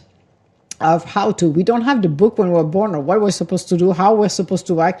unquote, of how to. We don't have the book when we're born or what we're supposed to do, how we're supposed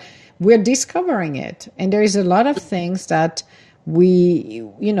to act. We're discovering it. And there is a lot of things that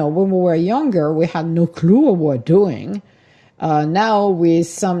when we were younger, we had no clue what we're doing. Now with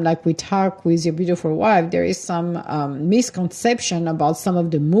some, like we talk with your beautiful wife, there is some misconception about some of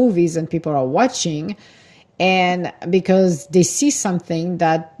the movies and people are watching. And because they see something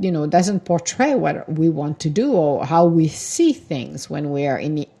that, doesn't portray what we want to do or how we see things when we are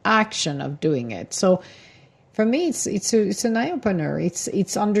in the action of doing it. So for me, it's an eye opener.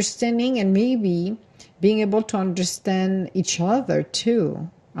 It's understanding and maybe being able to understand each other too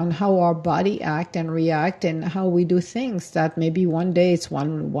on how our body act and react and how we do things that maybe one day it's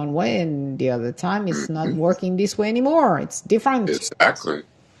one way and the other time it's not working this way anymore. It's different. exactly.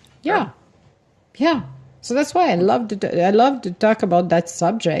 Yeah. Yeah. Yeah. So that's why I love to talk about that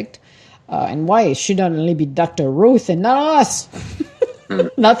subject and why it should only be Dr. Ruth and not us.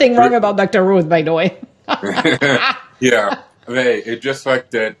 Nothing wrong about Dr. Ruth, by the way. Yeah. Hey, it's just like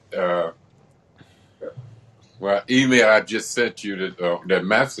that. Email I just sent you that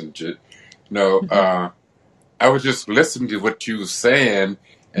messenger. I was just listening to what you were saying,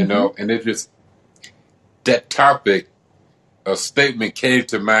 and it just that topic, a statement came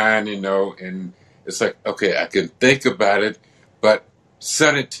to mind, and it's like, okay, I can think about it, but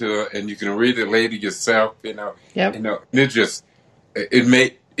send it to her, and you can read it later yourself, Yep. and it just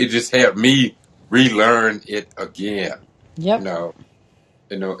had me relearn it again, you Yep. know,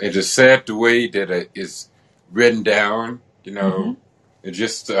 it is sad the way that it is written down, it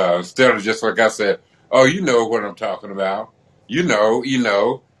just instead of just like I said, oh, you know what I'm talking about,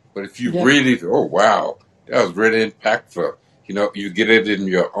 but if you Yep. read it, oh wow, that was really impactful. You get it in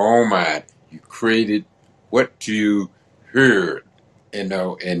your own mind. You created what you heard,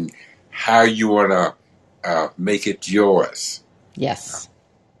 and how you want to make it yours. Yes.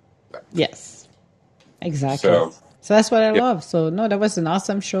 Yes. Exactly. So, So that's what I yeah, love. So no, that was an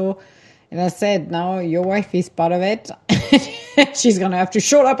awesome show. And I said, now your wife is part of it. She's going to have to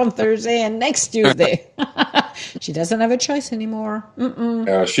show up on Thursday and next Tuesday. She doesn't have a choice anymore.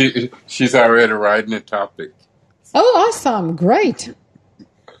 she's already writing the topic. Oh, awesome. Great.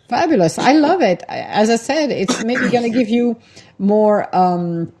 Fabulous. I love it. As I said, it's maybe going to give you more,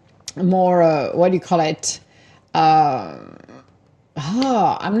 what do you call it? I'm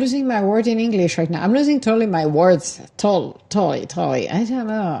losing my word in English right now. I'm losing totally my words. Totally. I don't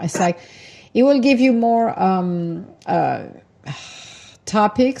know. It's like, it will give you more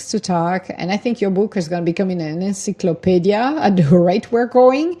topics to talk. And I think your book is going to become an encyclopedia at the rate we're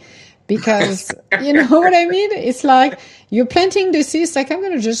going because you know what I mean? It's like you're planting the seeds. Like, I'm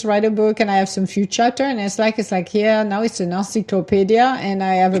going to just write a book and I have some few chapter, and it's like, yeah, now it's an encyclopedia and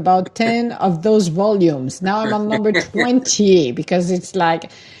I have about 10 of those volumes. Now I'm on number 20 because it's like,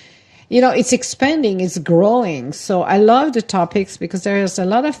 it's expanding, it's growing. So I love the topics because there's a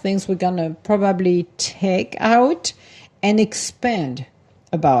lot of things we're going to probably take out and expand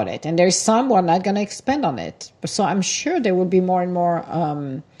about it. And there's some we're not going to expand on it. So I'm sure there will be more and more,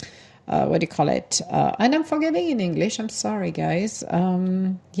 what do you call it? And I'm forgetting in English. I'm sorry, guys.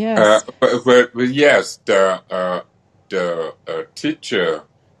 Yes. But yes, the teacher,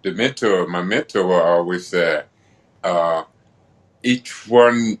 my mentor will always say, each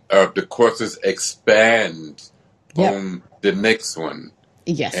one of the courses expands Yep. on the next one.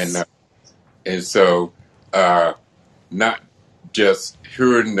 Yes. And so, not just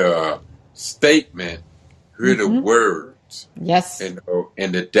hearing the statement, hear the words, Yes. and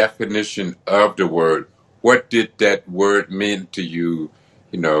the definition of the word. What did that word mean to you,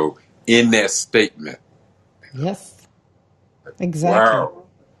 in that statement? Yes. Exactly. Wow.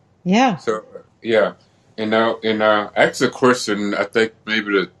 Yeah. So, yeah. And I asked a question, I think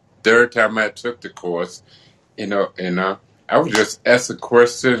maybe the third time I took the course, and I would just ask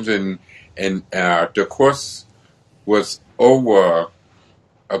questions, and the course was over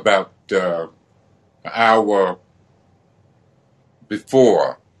about an hour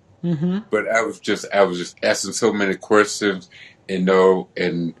before, but I was just asking so many questions, and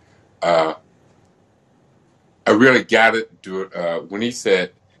I really got it when he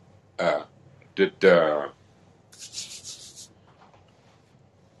said that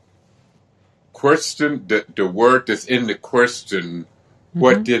question, the word that's in the question,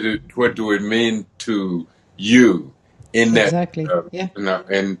 what do it mean to you in that? Exactly. Yeah.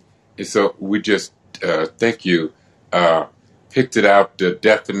 And so we just thank you, picked it out, the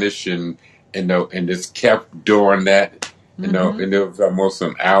definition, and just kept doing that, and it was almost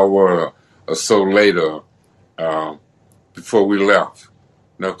an hour or so later before we left,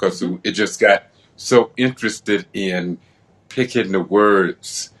 because it just got so interested in picking the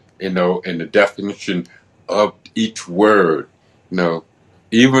words, and the definition of each word,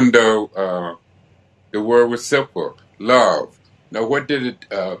 even though the word was simple, love. Now, what did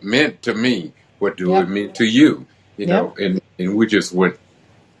it mean to me? What do it mean to you? And we just went.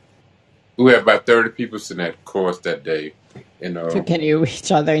 We had about 30 people in that course that day. Looking at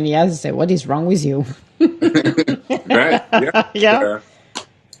each other in the eyes and say, "What is wrong with you?" Right? Yeah. Yeah.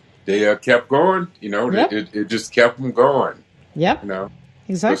 They kept going. It just kept them going. Yep.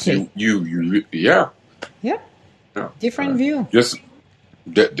 Exactly. You yeah. Yeah. Different view. Just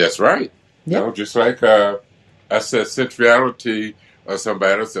that's right. Yep. Just like I said, sensuality or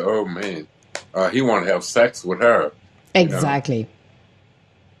somebody said, "Oh man, he want to have sex with her." Exactly.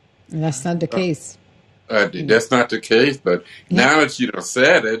 That's not the case. That's not the case. But now that you done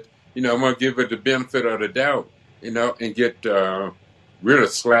said it, I'm gonna give it the benefit of the doubt, and get really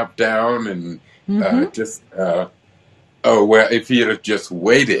slapped down and just oh well, if he had just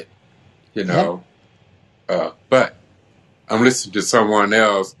waited, but I'm listening to someone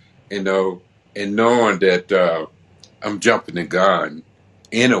else, and knowing that I'm jumping the gun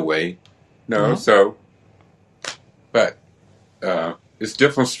in a way, so, but it's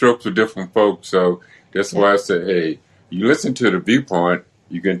different strokes for different folks, so that's why I say, hey, you listen to the viewpoint,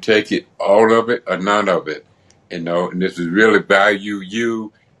 you can take it, all of it or none of it, and if it really value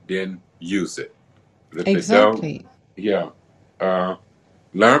you, then use it. But if Exactly. it don't,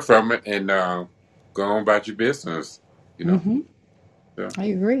 learn from it and go on about your business, So, I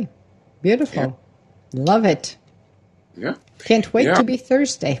agree. Beautiful. Love it. yeah. Can't wait Yeah. to be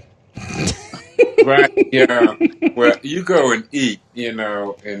Thursday. Right. Yeah. Well, you go and eat,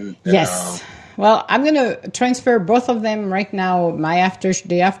 and Yes. Well, I'm going to transfer both of them right now,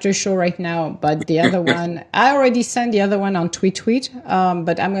 the after show right now, but the other one, I already sent the other one on tweet,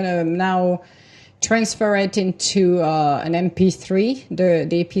 but I'm going to now transfer it into an MP3,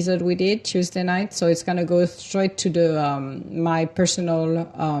 the episode we did Tuesday night. So it's going to go straight to the my personal,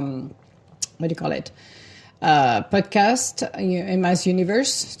 what do you call it? Podcast in Mass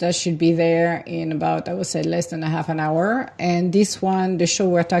Universe. That should be there in about, I would say, less than a half an hour. And this one, the show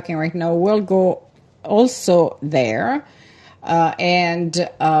we're talking right now, will go also there. And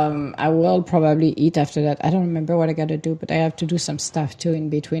I will probably eat after that. I don't remember what I got to do, but I have to do some stuff too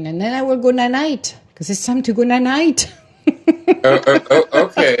in between. And then I will go night because it's time to go night.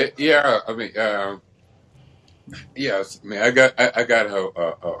 Okay. Yeah. I mean, yes. I mean, I got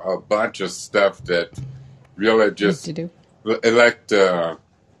a bunch of stuff that really just to do. like the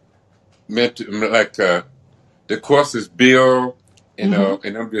courses build and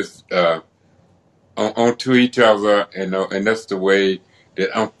I'm just on to each other, and that's the way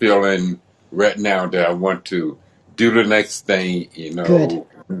that I'm feeling right now. That I want to do the next thing, Good.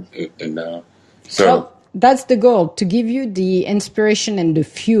 and so Well, that's the goal, to give you the inspiration and the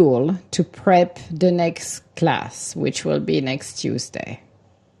fuel to prep the next class, which will be next Tuesday.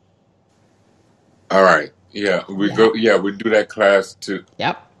 all right, yeah, we do that class too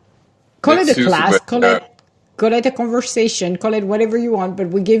Yep. Call next it a Tuesday, class, but call it a conversation, call it whatever you want, but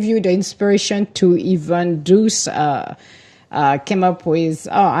we give you the inspiration to even do came up with,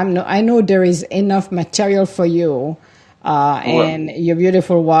 I know there is enough material for you well, and your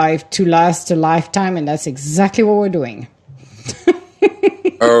beautiful wife to last a lifetime, and that's exactly what we're doing.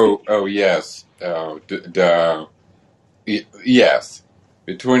 oh yes, yes,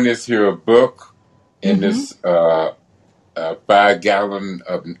 between this here book and this 5 gallon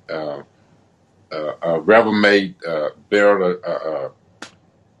of Revamade barrel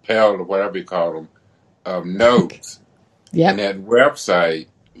pail or whatever you call them of notes, and Yep. that website,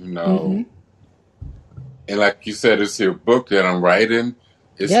 and like you said, this here book that I'm writing,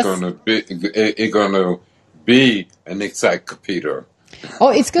 it's Yes. gonna be an encyclopedia. Oh,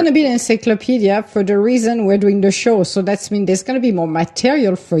 it's going to be an encyclopedia for the reason we're doing the show. So that's mean there's going to be more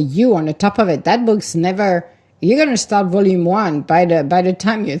material for you on the top of it. That book's never. You're going to start volume 1 by the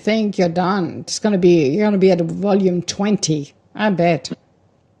time you think you're done. You're going to be at volume 20. I bet.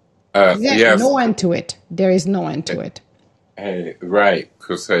 Yeah, Yes, no end to it. There is no end to it. hey, right,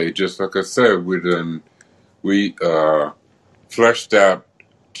 because hey, just like I said, we fleshed out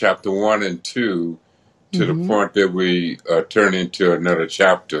chapter 1 and 2 to the point that we turn into another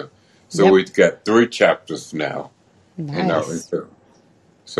chapter. So Yep. we've got 3 chapters now. Nice. And